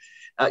answer.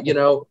 And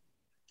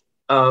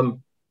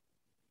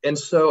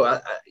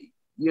so,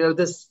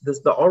 this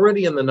the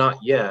already and the not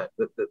yet,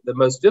 the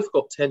most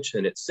difficult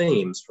tension, it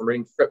seems, from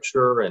reading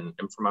scripture and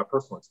from my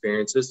personal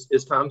experience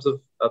is times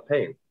of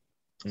pain,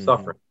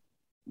 suffering,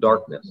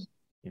 darkness,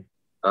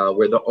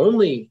 where the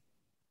only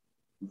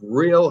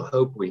real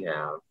hope we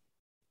have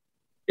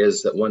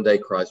is that one day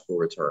Christ will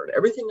return.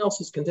 Everything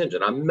else is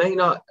contingent.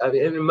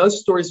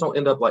 Most stories don't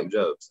end up like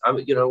Job's.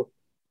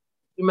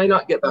 You may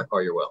not get back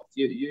all your wealth.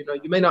 You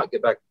may not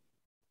get back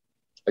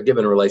a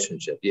given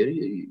relationship.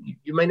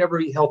 You may never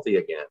be healthy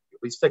again.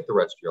 We stick the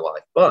rest of your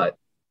life, but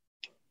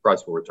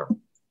Christ will return.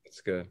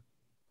 That's good.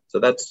 So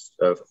that's,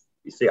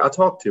 you see, I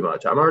talk too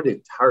much. I'm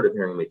already tired of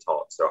hearing me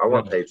talk. So I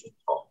want Paige to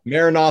talk.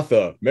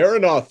 Maranatha,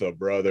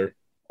 brother.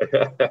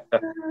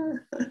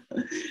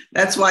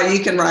 That's why you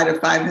can write a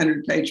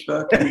 500-page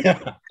book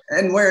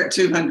and wear it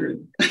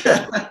 200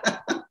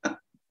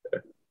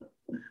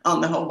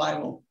 on the whole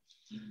Bible.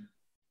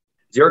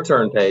 It's your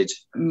turn,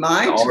 Paige.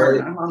 My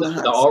turn. I'm on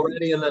the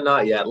already and the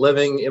not yet,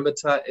 living in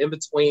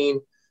between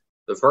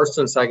the first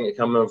and second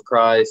coming of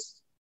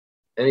Christ.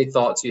 Any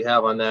thoughts you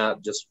have on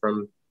that, just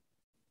from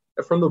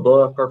the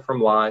book or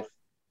from life?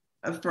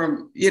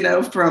 From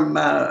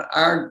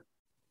our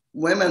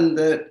women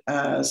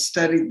that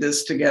studied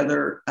this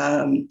together,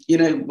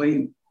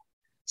 we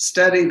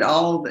studied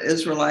all the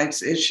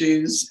Israelites'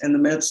 issues in the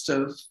midst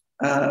of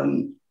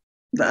the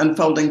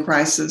unfolding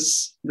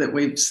crisis that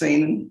we've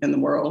seen in the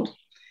world.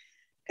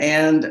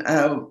 And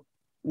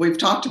we've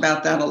talked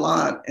about that a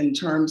lot in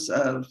terms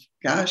of,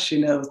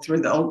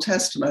 through the Old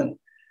Testament,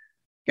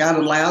 God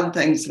allowed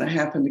things to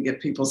happen to get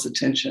people's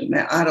attention.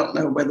 Now, I don't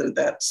know whether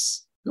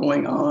that's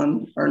going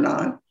on or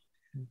not,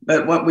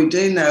 but what we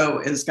do know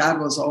is God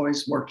was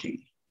always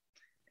working,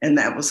 and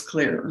that was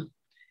clear.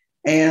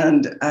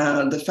 And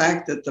the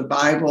fact that the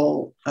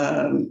Bible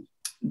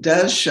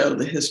does show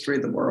the history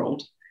of the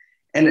world,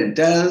 and it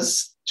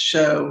does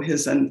show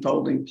his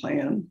unfolding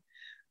plan,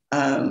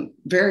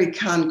 very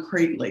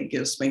concretely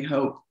gives me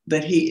hope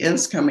that he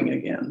is coming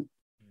again.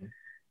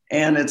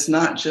 And it's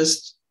not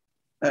just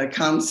a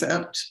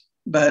concept,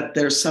 but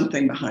there's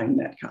something behind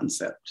that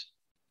concept.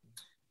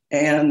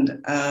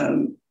 And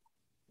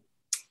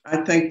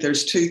I think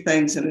there's two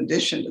things in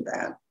addition to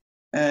that.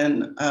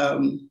 And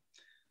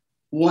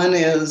one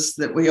is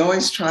that we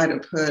always try to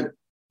put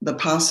the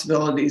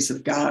possibilities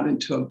of God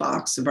into a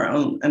box of our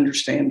own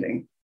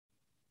understanding.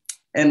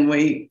 And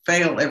we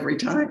fail every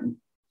time.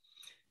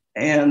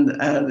 And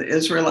the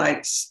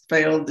Israelites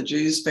failed, the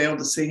Jews failed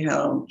to see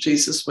how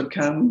Jesus would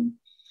come.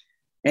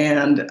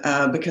 And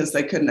because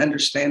they couldn't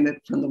understand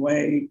it from the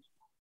way,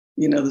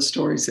 the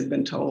stories had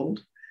been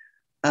told.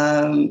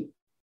 And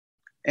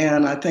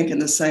I think in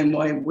the same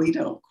way, we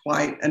don't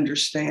quite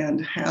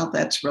understand how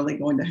that's really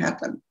going to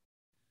happen.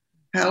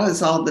 How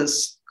is all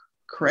this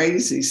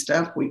crazy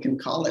stuff, we can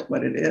call it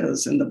what it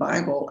is in the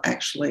Bible,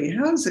 actually,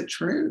 how is it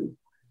true?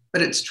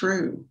 But it's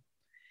true.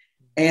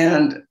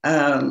 And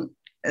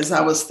as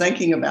I was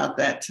thinking about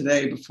that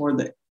today before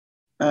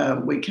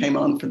we came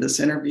on for this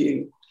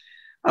interview,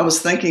 I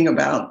was thinking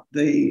about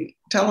the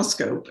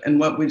telescope and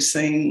what we've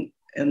seen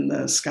in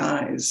the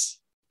skies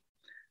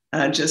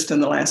just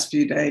in the last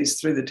few days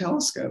through the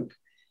telescope.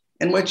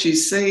 And what you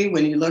see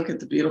when you look at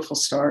the beautiful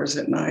stars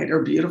at night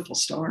are beautiful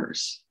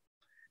stars.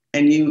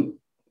 And you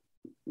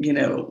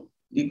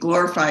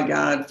glorify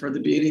God for the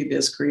beauty of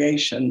his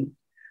creation.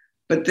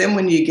 But then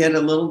when you get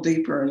a little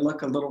deeper and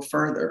look a little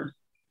further,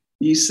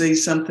 you see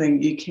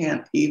something you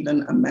can't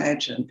even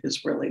imagine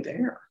is really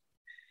there.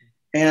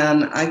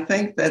 And I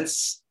think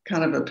that's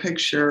kind of a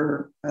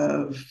picture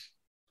of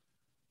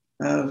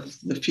of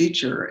the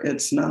future.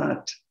 It's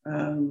not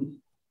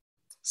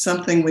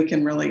something we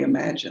can really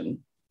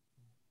imagine.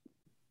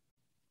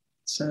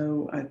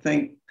 So I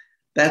think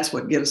that's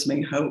what gives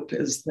me hope,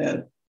 is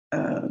that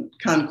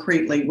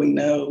concretely we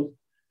know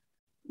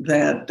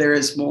that there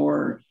is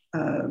more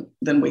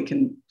than we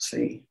can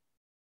see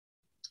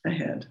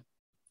ahead.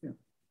 Yeah.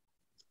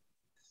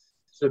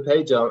 So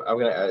Paige,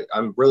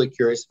 I'm really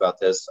curious about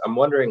this. I'm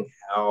wondering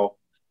how,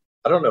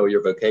 I don't know what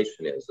your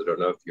vocation is. I don't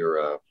know if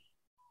I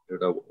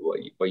don't know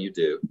what you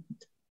do,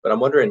 but I'm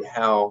wondering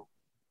how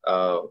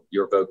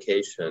your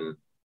vocation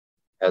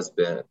has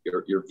been,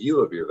 your view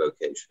of your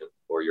vocation,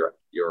 or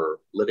your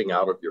living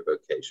out of your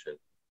vocation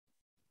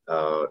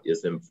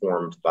is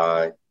informed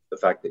by the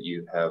fact that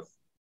you have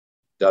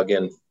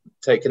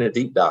taken a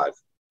deep dive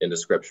into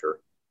Scripture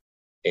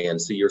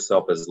and see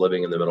yourself as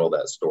living in the middle of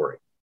that story.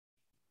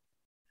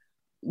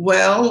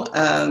 Well,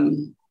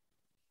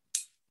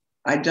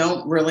 I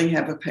don't really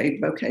have a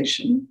paid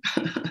vocation.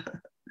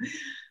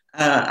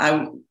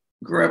 I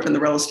grew up in the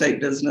real estate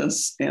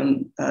business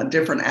and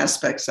different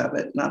aspects of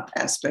it, not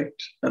the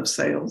aspect of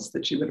sales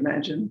that you would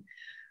imagine.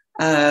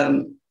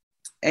 And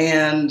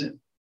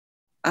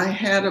I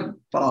had a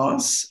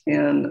boss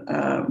when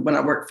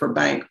I worked for a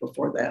bank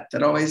before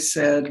that always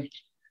said,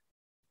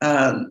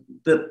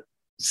 that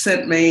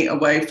sent me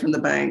away from the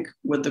bank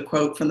with the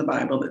quote from the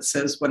Bible that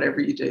says, whatever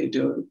you do,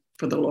 do it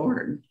for the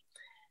Lord.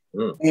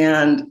 Mm.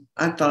 And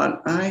I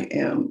thought, I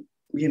am,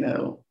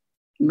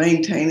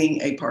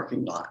 maintaining a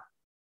parking lot,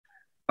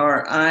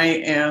 or I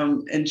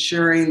am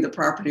ensuring the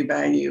property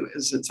value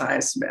is its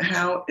highest.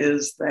 How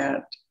is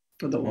that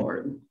for the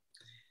Lord?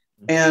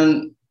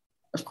 And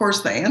of course,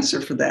 the answer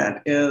for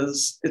that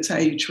is it's how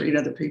you treat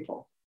other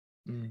people.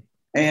 Mm.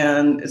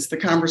 And it's the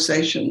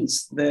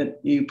conversations that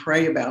you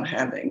pray about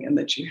having and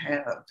that you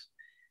have.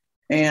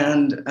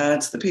 And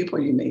it's the people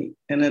you meet.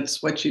 And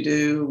it's what you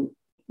do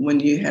when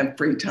you have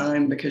free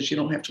time, because you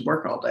don't have to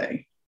work all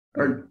day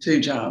or two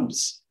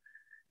jobs.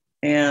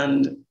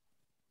 And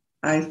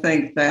I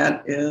think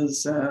that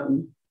is how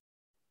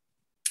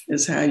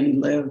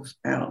you live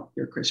out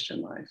your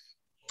Christian life.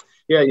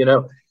 Yeah,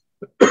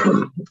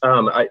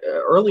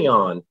 early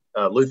on,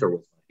 Luther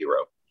was my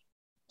hero,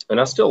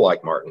 and I still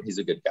like Martin. He's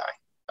a good guy.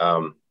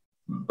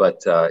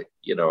 But I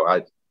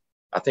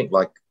think,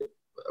 like,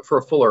 for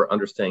a fuller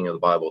understanding of the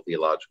Bible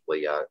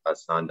theologically, I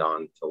signed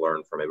on to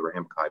learn from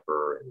Abraham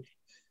Kuyper and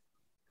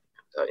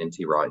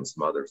N.T. Wright and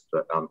some others.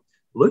 But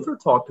Luther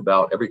talked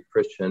about every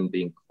Christian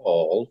being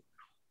called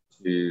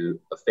to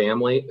a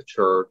family, a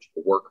church,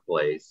 a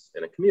workplace,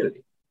 and a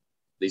community,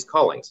 these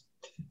callings.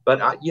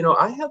 But I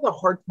had a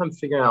hard time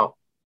figuring out.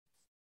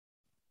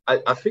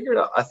 I figured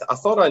out, I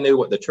thought I knew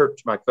what the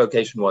church, my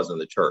vocation was in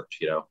the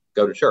church,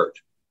 go to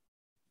church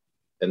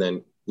and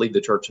then lead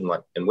the church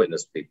and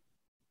witness people.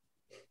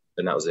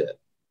 And that was it.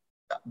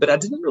 But I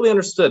didn't really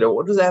understand,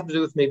 what does that have to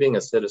do with me being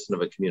a citizen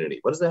of a community?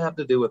 What does that have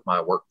to do with my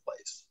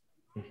workplace?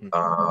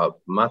 Mm-hmm.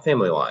 My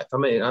family life. I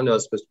mean, I know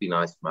it's supposed to be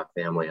nice to my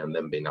family and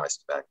then be nice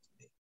back to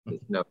me.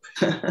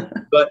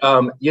 But,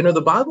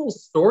 the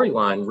Bible's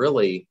storyline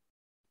really,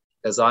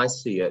 as I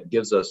see it,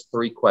 gives us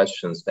three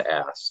questions to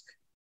ask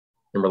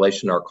in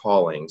relation to our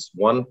callings.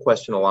 One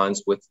question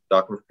aligns with the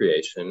doctrine of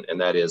creation,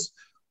 and that is,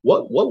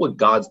 what would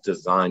God's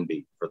design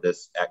be for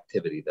this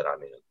activity that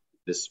I'm in,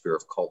 this sphere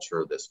of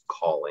culture, this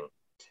calling?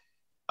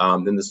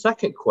 Then the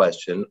second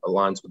question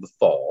aligns with the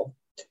fall,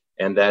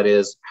 and that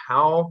is,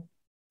 how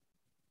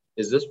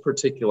is this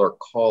particular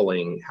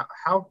calling,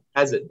 how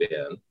has it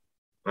been,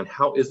 and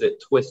how is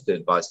it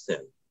twisted by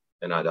sin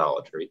and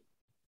idolatry?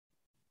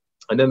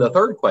 And then the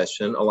third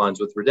question aligns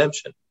with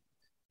redemption,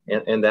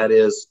 and that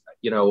is,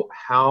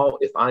 how,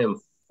 if I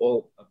am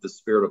full of the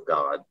Spirit of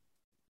God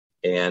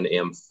and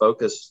am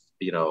focused,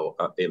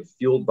 am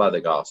fueled by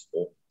the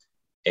gospel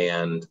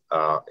and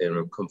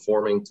am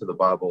conforming to the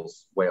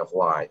Bible's way of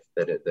life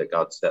that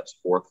God sets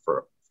forth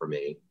for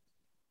me,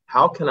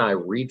 how can I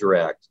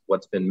redirect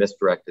what's been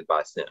misdirected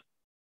by sin?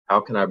 How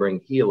can I bring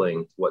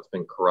healing to what's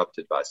been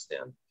corrupted by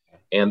sin?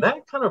 And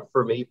that kind of,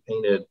 for me,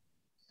 painted,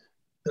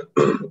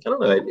 I don't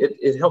know,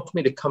 it helped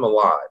me to come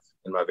alive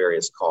in my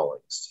various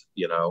callings,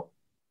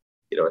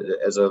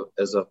 as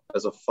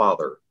a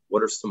father.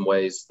 What are some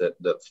ways that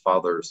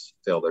fathers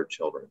fail their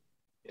children?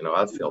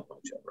 I've failed my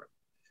children.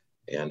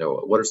 And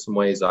what are some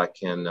ways I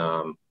can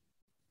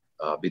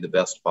be the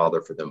best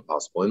father for them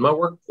possible? In my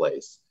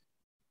workplace,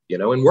 in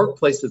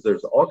workplaces,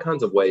 there's all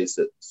kinds of ways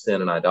that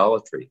sin and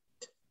idolatry,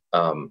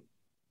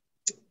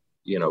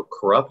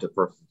 corrupt a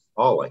person's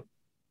calling,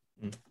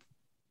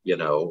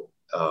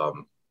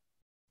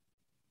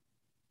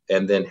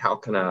 and then how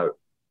can I,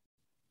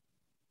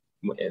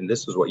 and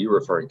this is what you're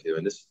referring to,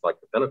 and this is like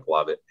the pinnacle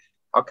of it,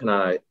 how can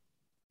I,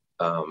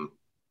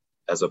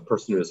 as a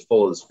person who is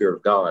full of the Spirit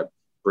of God,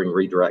 bring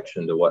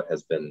redirection to what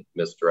has been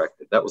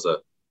misdirected? That was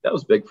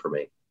big for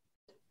me.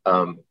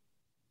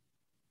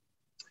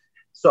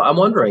 So I'm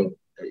wondering,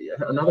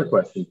 another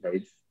question,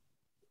 Paige.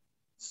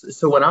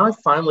 So when I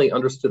finally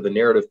understood the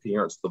narrative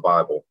coherence of the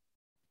Bible,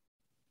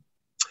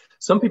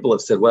 some people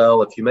have said,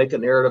 well, if you make a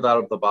narrative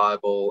out of the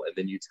Bible and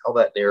then you tell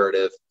that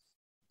narrative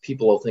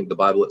people will think the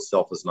Bible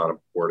itself is not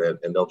important,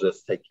 and they'll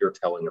just take your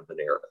telling of the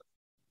narrative.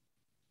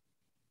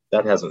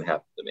 That hasn't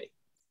happened to me.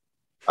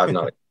 I've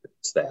not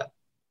experienced that.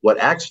 What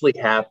actually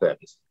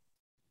happens,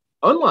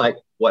 unlike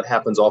what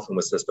happens often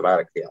with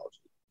systematic theology,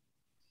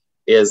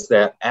 is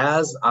that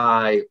as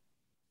I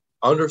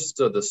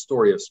understood the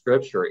story of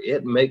Scripture,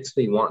 it makes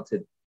me want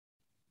to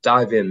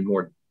dive in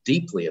more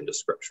deeply into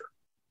Scripture.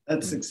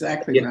 That's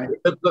exactly right.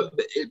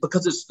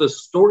 Because it's the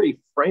story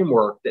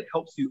framework that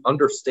helps you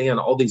understand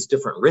all these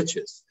different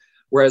riches.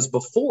 Whereas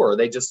before,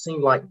 they just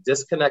seemed like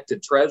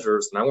disconnected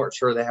treasures, and I weren't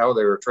sure how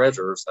they were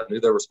treasures. I knew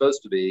they were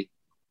supposed to be.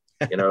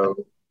 You know,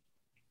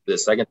 the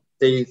 2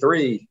 Timothy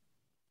 3,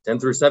 10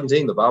 through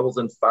 17, the Bible's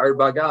inspired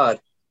by God.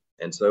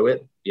 And so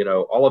it,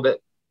 all of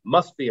it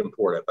must be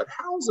important. But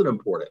how is it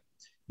important?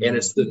 And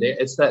it's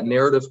that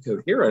narrative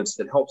coherence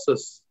that helps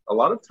us a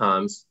lot of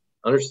times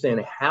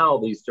understand how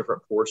these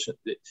different portions,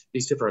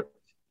 these different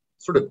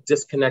sort of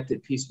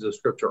disconnected pieces of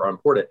Scripture are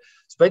important.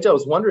 So, Paige, I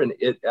was wondering,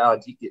 do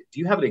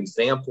you have an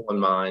example in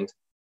mind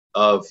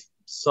of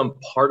some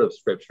part of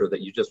Scripture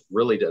that you just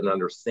really didn't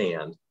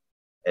understand,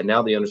 and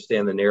now that you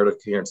understand the narrative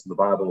coherence of the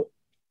Bible,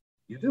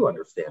 you do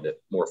understand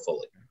it more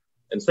fully?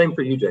 And same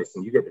for you,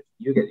 Jason.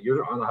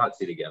 You're on the hot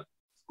seat again.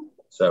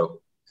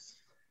 So,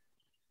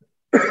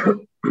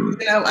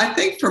 I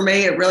think for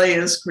me, it really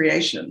is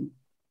creation.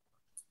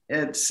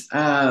 It's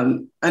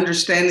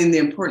understanding the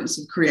importance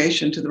of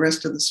creation to the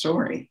rest of the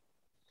story,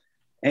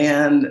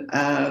 and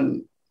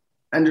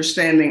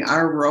understanding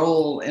our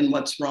role in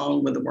what's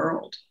wrong with the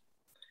world.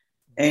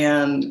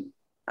 And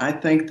I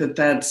think that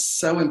that's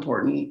so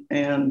important.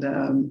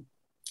 And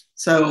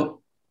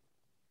so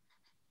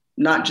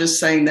not just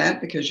saying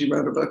that because you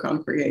wrote a book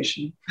on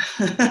creation,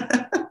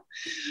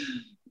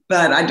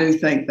 but I do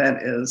think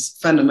that is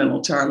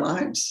fundamental to our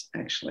lives,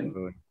 actually.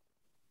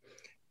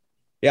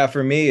 Yeah,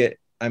 for me, it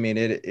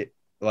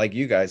like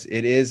you guys,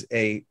 it is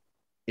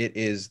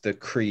the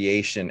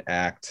creation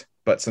act.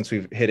 But since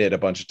we've hit it a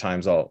bunch of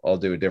times, I'll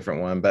do a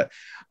different one. But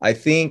I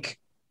think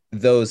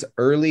those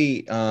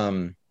early,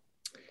 I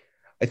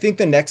think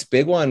the next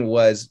big one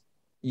was,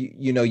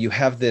 you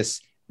have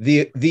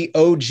the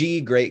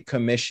OG Great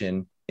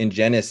Commission in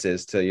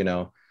Genesis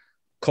to,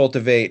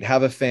 cultivate,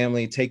 have a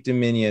family, take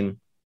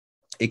dominion,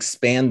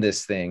 expand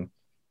this thing.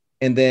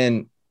 And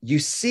then you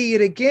see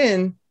it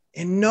again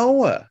in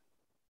Noah.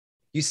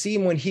 You see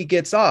him when he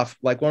gets off,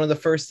 like one of the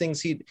first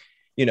things in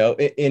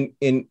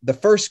the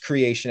first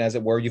creation, as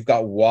it were, you've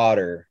got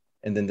water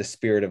and then the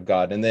Spirit of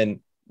God. And then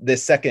the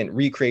second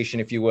recreation,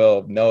 if you will,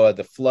 of Noah,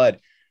 the flood,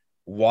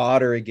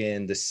 water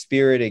again, the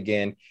Spirit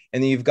again.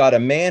 And then you've got a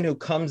man who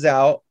comes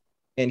out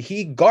and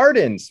he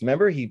gardens.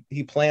 Remember, he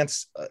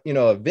plants,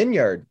 a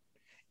vineyard,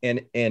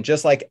 and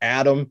just like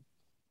Adam,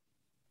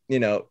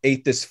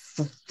 ate this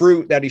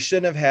fruit that he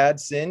shouldn't have had,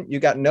 sin. You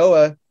got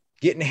Noah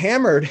getting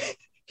hammered.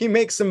 He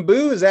makes some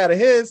booze out of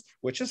his,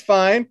 which is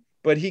fine,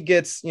 but he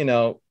gets,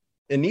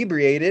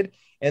 inebriated.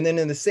 And then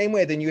in the same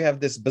way, then you have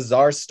this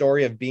bizarre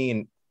story of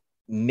being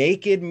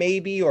naked,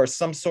 maybe, or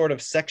some sort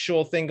of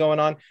sexual thing going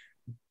on.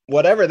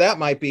 Whatever that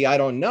might be, I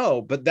don't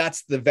know, but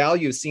that's the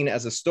value seen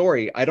as a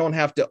story. I don't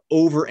have to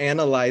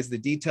overanalyze the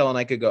detail, and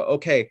I could go,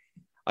 okay,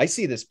 I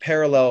see this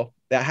parallel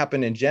that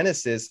happened in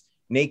Genesis,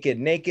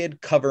 naked,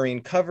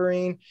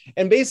 covering.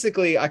 And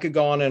basically I could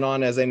go on and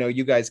on, as I know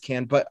you guys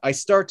can, but I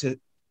start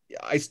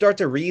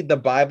to read the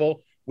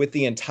Bible with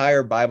the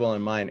entire Bible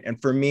in mind.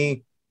 And for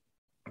me,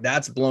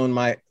 that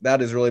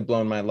has really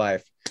blown my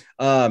life.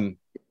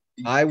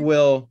 I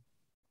will,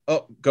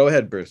 go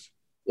ahead, Bruce.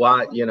 Well,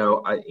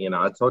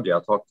 I told you I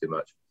talk too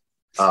much.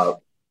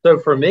 So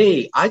for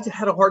me, I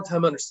had a hard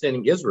time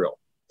understanding Israel.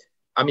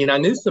 I mean, I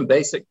knew some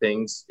basic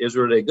things.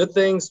 Israel did good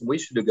things. We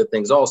should do good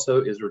things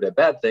also. Israel did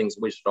bad things.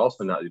 We should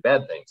also not do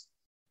bad things.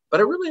 But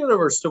I really never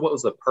understood what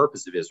was the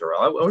purpose of Israel.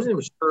 I wasn't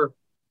even sure.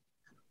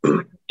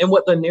 And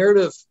what the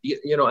narrative,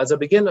 as I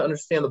began to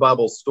understand the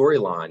Bible's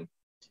storyline,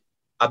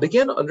 I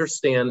began to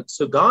understand,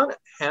 so God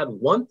had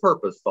one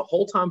purpose the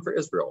whole time for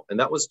Israel,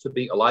 and that was to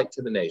be a light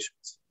to the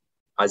nations.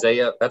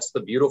 Isaiah, that's the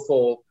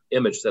beautiful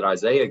image that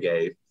Isaiah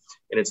gave,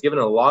 and it's given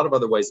in a lot of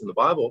other ways in the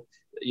Bible.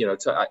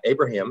 To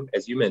Abraham,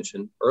 as you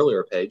mentioned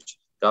earlier, Paige,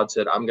 God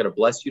said, I'm going to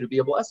bless you to be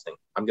a blessing.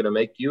 I'm going to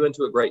make you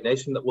into a great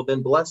nation that will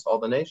then bless all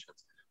the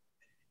nations.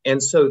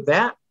 And so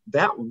that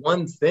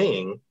one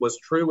thing was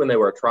true when they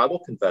were a tribal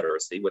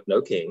confederacy with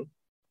no king.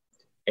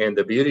 And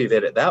the beauty of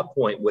it at that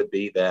point would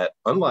be that,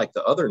 unlike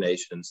the other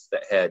nations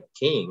that had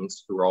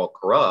kings who were all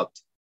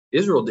corrupt,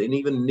 Israel didn't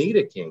even need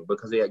a king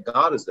because they had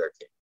God as their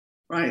king.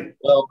 Right.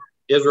 Well,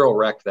 Israel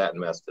wrecked that and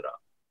messed it up.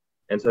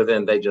 And so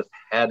then they just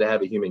had to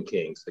have a human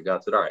king. So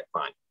God said, all right,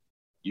 fine.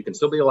 You can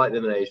still be a light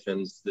to the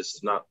nations. This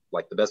is not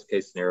like the best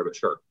case scenario, but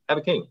sure, have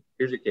a king.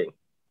 Here's your king.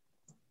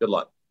 Good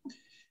luck.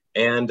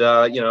 And,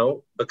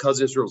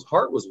 because Israel's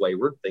heart was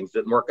wayward, things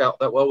didn't work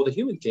out that well with a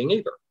human king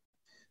either.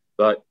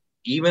 But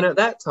even at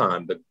that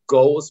time, the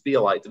goal was to be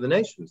a light to the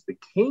nations. The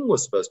king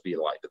was supposed to be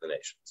a light to the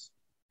nations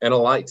and a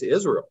light to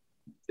Israel.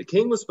 The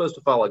king was supposed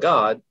to follow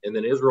God, and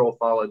then Israel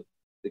followed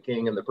the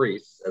king and the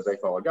priests as they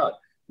followed God.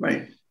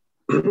 Right.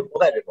 Well,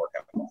 that didn't work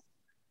out well.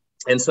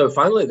 And so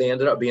finally, they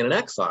ended up being in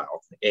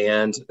exile,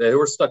 and they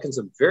were stuck in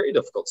some very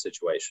difficult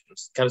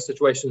situations, kind of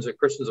situations that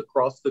Christians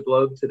across the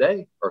globe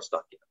today are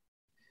stuck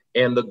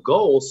in. And the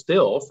goal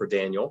still for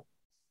Daniel,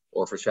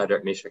 or for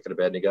Shadrach, Meshach, and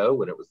Abednego,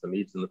 when it was the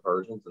Medes and the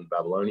Persians and the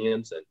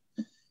Babylonians,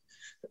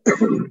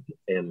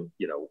 and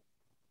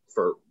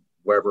for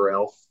wherever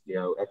else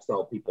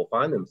exiled people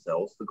find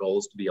themselves, the goal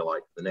is to be a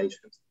light to the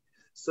nations.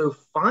 So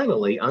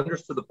finally, I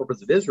understood the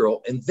purpose of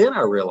Israel, and then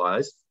I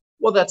realized,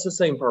 well, that's the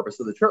same purpose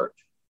of the church.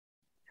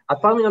 I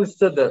finally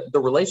understood the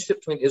relationship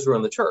between Israel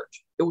and the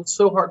church. It was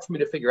so hard for me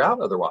to figure out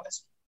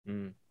otherwise.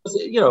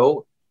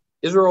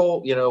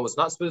 Israel, was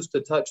not supposed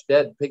to touch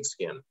dead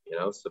pigskin,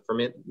 so for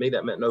me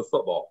that meant no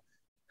football.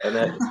 And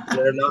that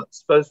they're not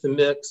supposed to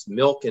mix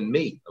milk and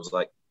meat. I was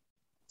like,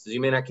 so you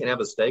mean I can't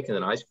have a steak and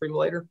an ice cream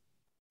later?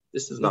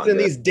 This is not good.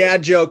 These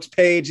dad jokes,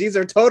 Paige. These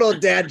are total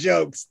dad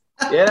jokes.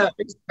 Yeah,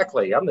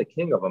 exactly. I'm the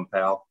king of them,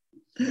 pal.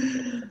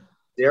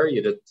 Dare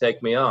you to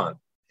take me on.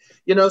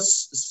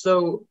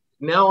 So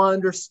now I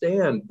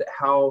understand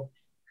how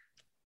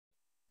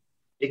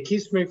it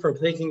keeps me from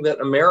thinking that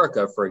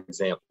America, for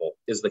example,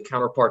 is the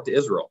counterpart to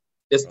Israel.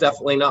 It's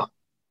definitely not.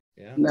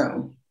 Yeah.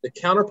 No. The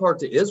counterpart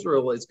to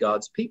Israel is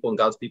God's people, and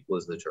God's people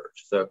is the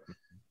church. So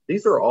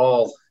these are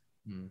all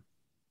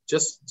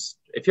just,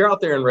 if you're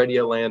out there in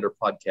radio land or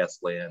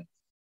podcast land,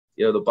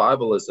 the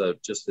Bible is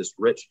just this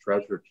rich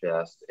treasure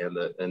chest, and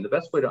the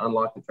best way to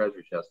unlock the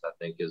treasure chest, I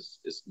think, is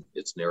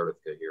its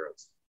narrative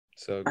coherence.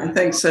 So I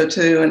think so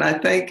too, and I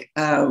think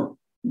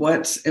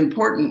what's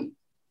important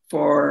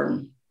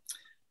for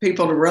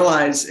people to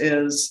realize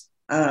is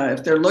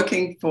if they're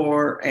looking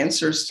for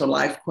answers to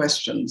life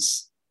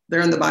questions,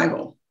 they're in the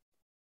Bible.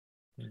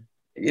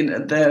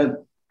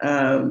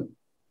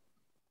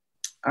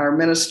 Our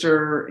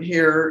minister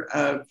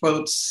here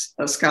quotes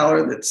a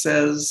scholar that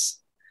says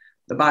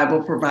the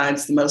Bible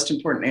provides the most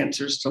important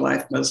answers to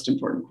life's most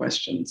important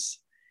questions.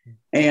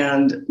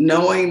 And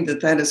knowing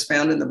that is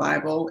found in the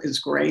Bible is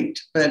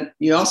great, but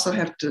you also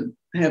have to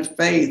have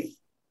faith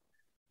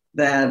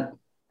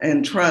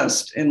and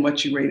trust in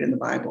what you read in the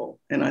Bible.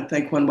 And I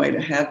think one way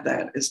to have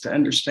that is to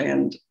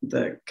understand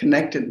the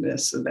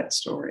connectedness of that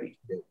story.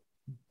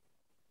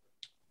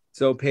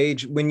 So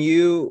Paige,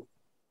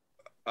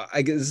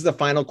 I guess this is the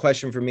final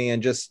question for me,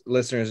 and just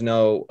listeners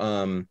know,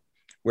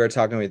 we're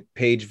talking with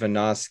Paige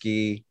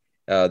Vanosky,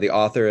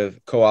 the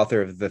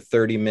co-author of the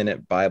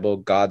 30-Minute Bible,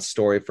 God's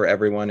Story for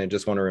Everyone. And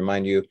just want to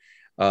remind you,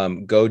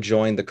 go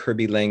join the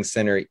Kirby Lang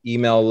Center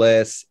email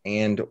list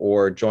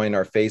or join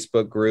our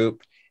Facebook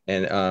group.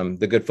 And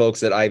the good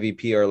folks at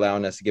IVP are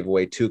allowing us to give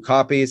away 2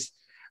 copies.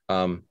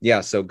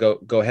 So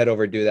go head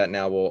over, do that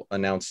now. We'll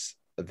announce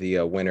the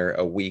winner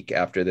a week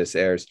after this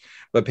airs.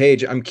 But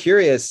Paige, I'm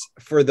curious,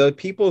 for the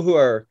people who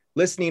are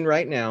listening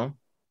right now,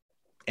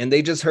 and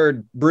they just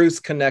heard Bruce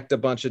connect a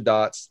bunch of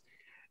dots.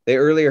 They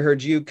earlier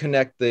heard you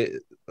connect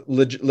the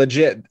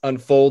legit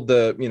unfold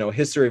the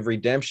history of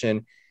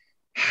redemption.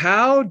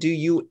 How do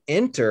you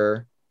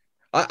enter?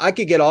 I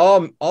could get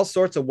all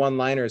sorts of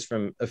one-liners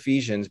from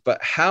Ephesians,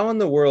 but how in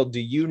the world do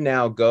you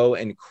now go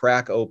and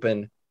crack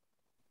open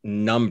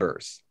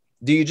Numbers?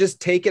 Do you just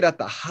take it at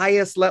the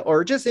highest level,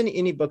 or just in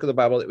any book of the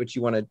Bible which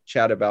you want to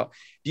chat about?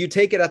 Do you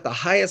take it at the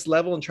highest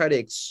level and try to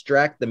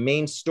extract the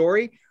main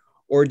story,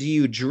 or do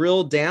you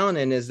drill down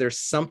and is there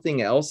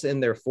something else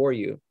in there for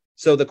you?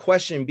 So the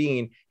question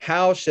being,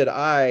 how should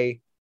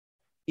I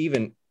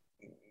even,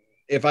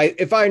 if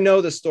I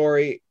know the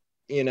story,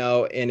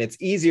 and it's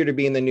easier to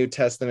be in the New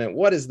Testament,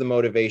 what is the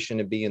motivation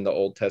to be in the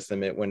Old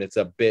Testament when it's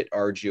a bit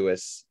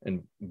arduous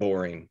and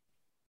boring?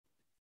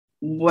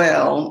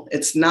 Well,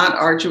 it's not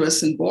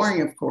arduous and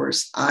boring, of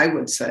course, I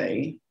would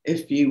say,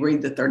 if you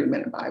read the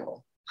 30-Minute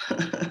Bible,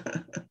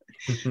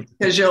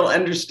 because you'll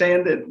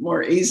understand it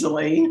more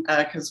easily,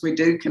 because we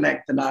do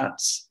connect the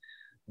dots.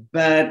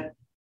 But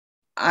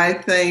I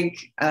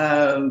think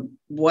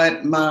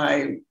what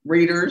my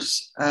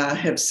readers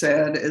have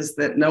said is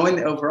that knowing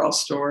the overall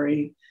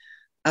story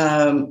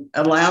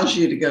allows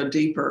you to go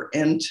deeper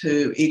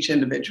into each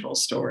individual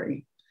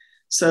story,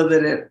 so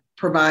that it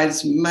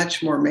provides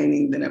much more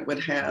meaning than it would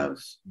have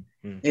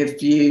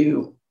if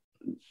you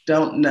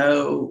don't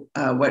know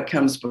what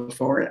comes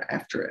before it,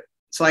 after it.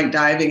 It's like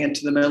diving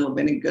into the middle of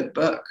any good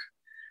book.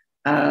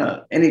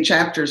 Any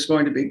chapter is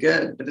going to be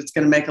good, but it's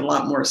going to make a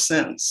lot more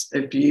sense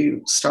if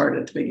you start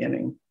at the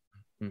beginning.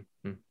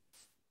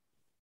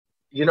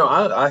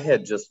 I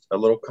had just a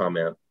little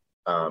comment,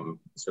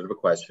 sort of a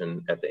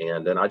question at the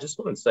end. And I just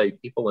want to say,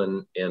 people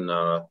in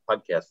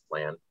podcast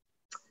land,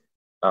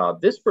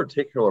 this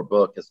particular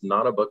book is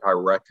not a book I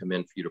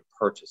recommend for you to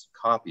purchase a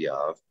copy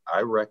of.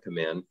 I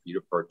recommend for you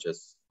to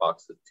purchase a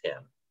box of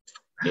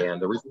 10.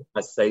 And the reason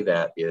I say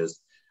that is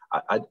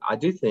I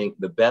do think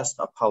the best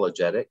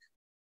apologetic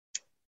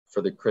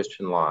for the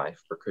Christian life,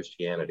 for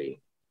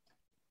Christianity,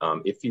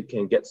 if you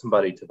can get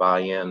somebody to buy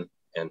in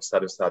and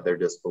set aside their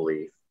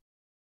disbelief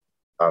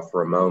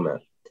for a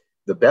moment,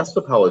 the best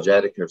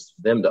apologetic is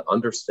for them to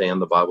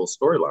understand the Bible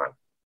storyline.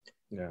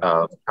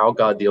 How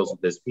God deals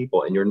with his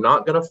people. And you're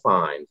not going to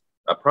find,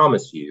 I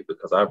promise you,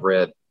 because I've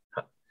read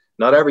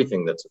Not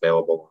everything that's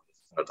available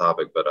on this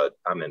topic, but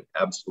I'm an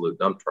absolute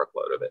dump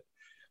truckload of it.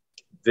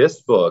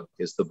 This book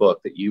is the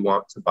book that you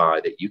want to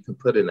buy, that you can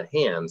put in the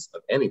hands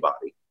of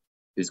anybody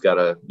who's got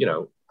a,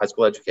 high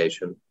school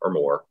education or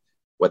more,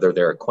 whether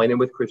they're acquainted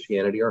with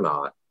Christianity or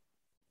not.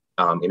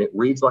 And it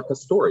reads like a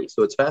story.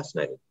 So it's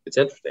fascinating. It's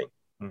interesting.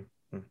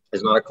 Mm-hmm.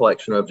 It's not a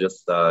collection of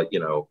just,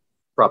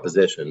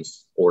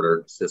 propositions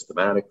ordered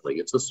systematically.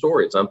 It's a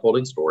story. It's an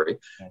unfolding story.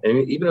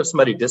 And even if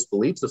somebody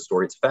disbelieves the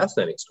story, it's a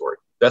fascinating story.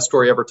 Best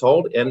story ever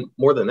told. And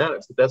more than that,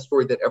 it's the best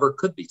story that ever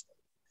could be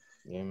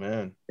told.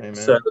 Amen. Amen.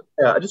 So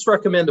I just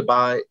recommend to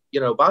buy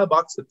a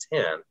box of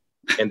 10,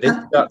 and then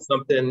you've got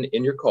something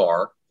in your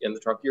car, in the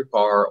trunk of your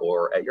car,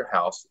 or at your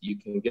house that you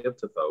can give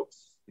to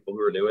folks, people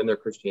who are new in their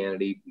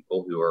Christianity,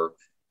 people who are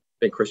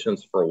been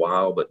Christians for a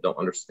while but don't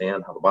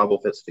understand how the Bible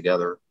fits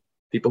together,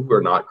 people who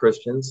are not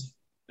Christians.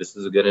 This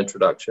is a good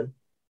introduction,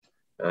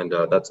 and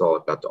that's all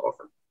I've got to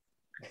offer.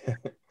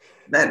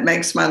 That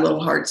makes my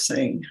little heart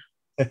sing.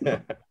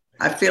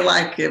 I feel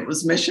like it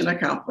was mission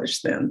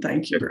accomplished then.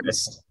 Thank you,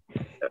 Bruce.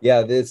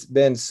 Yeah, it's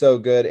been so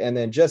good. And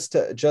then just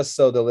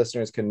so the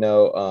listeners can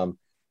know,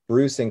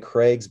 Bruce and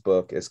Craig's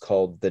book is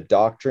called The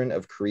Doctrine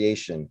of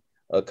Creation,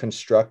 a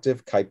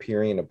constructive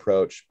Kuyperian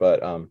approach.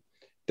 But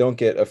don't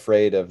get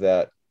afraid of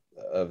that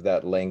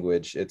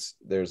language.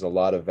 There's a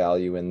lot of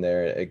value in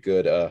there. A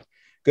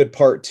good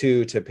part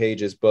 2 to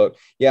Paige's book.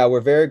 Yeah,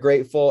 we're very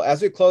grateful.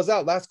 As we close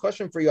out, last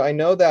question for you. I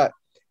know that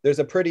there's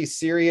a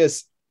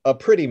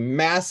pretty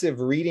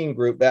massive reading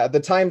group that at the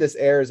time this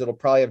airs, it'll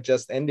probably have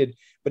just ended.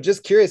 But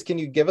just curious, can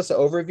you give us an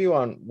overview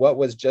on what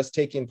was just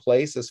taking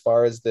place as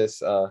far as this,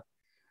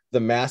 the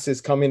masses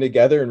coming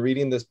together and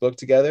reading this book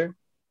together?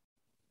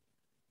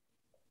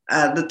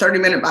 The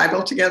 30-minute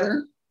Bible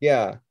together?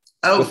 Yeah.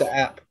 Oh, with the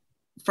app.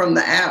 From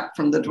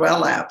the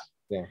Dwell app.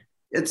 Yeah.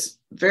 It's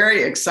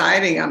very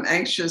exciting. I'm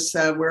anxious.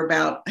 We're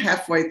about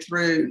halfway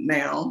through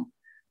now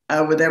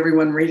with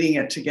everyone reading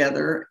it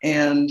together.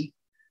 And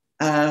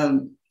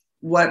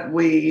what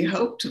we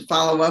hope to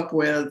follow up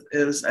with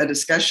is a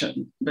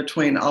discussion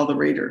between all the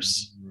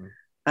readers.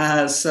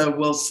 So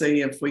we'll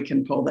see if we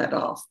can pull that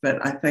off.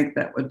 But I think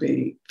that would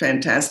be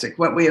fantastic.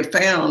 What we have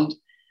found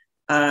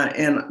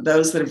in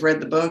those that have read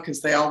the book is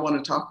they all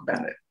want to talk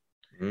about it.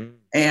 Mm-hmm.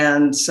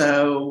 And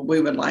so we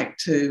would like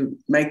to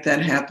make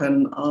that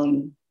happen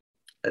on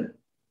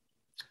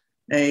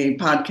a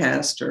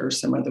podcast or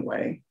some other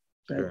way.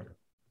 But, sure.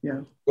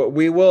 Yeah. But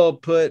we will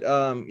put,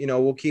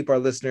 we'll keep our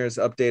listeners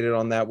updated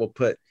on that. We'll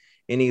put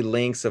any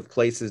links of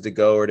places to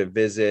go or to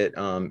visit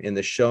in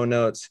the show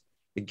notes.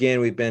 Again,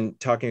 we've been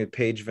talking with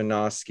Paige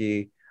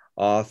Vanosky,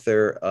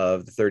 author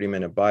of the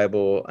 30-Minute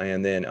Bible.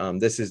 And then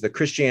this is the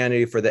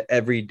Christianity for the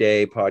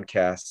Everyday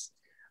podcast,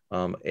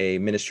 a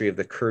ministry of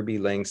the Kirby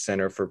Lang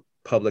Center for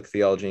Public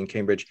Theology in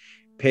Cambridge.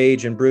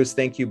 Paige and Bruce,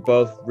 thank you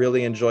both.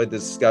 Really enjoyed the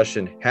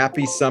discussion.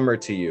 Happy summer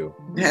to you.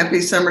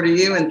 Happy summer to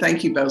you, and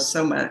thank you both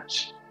so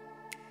much.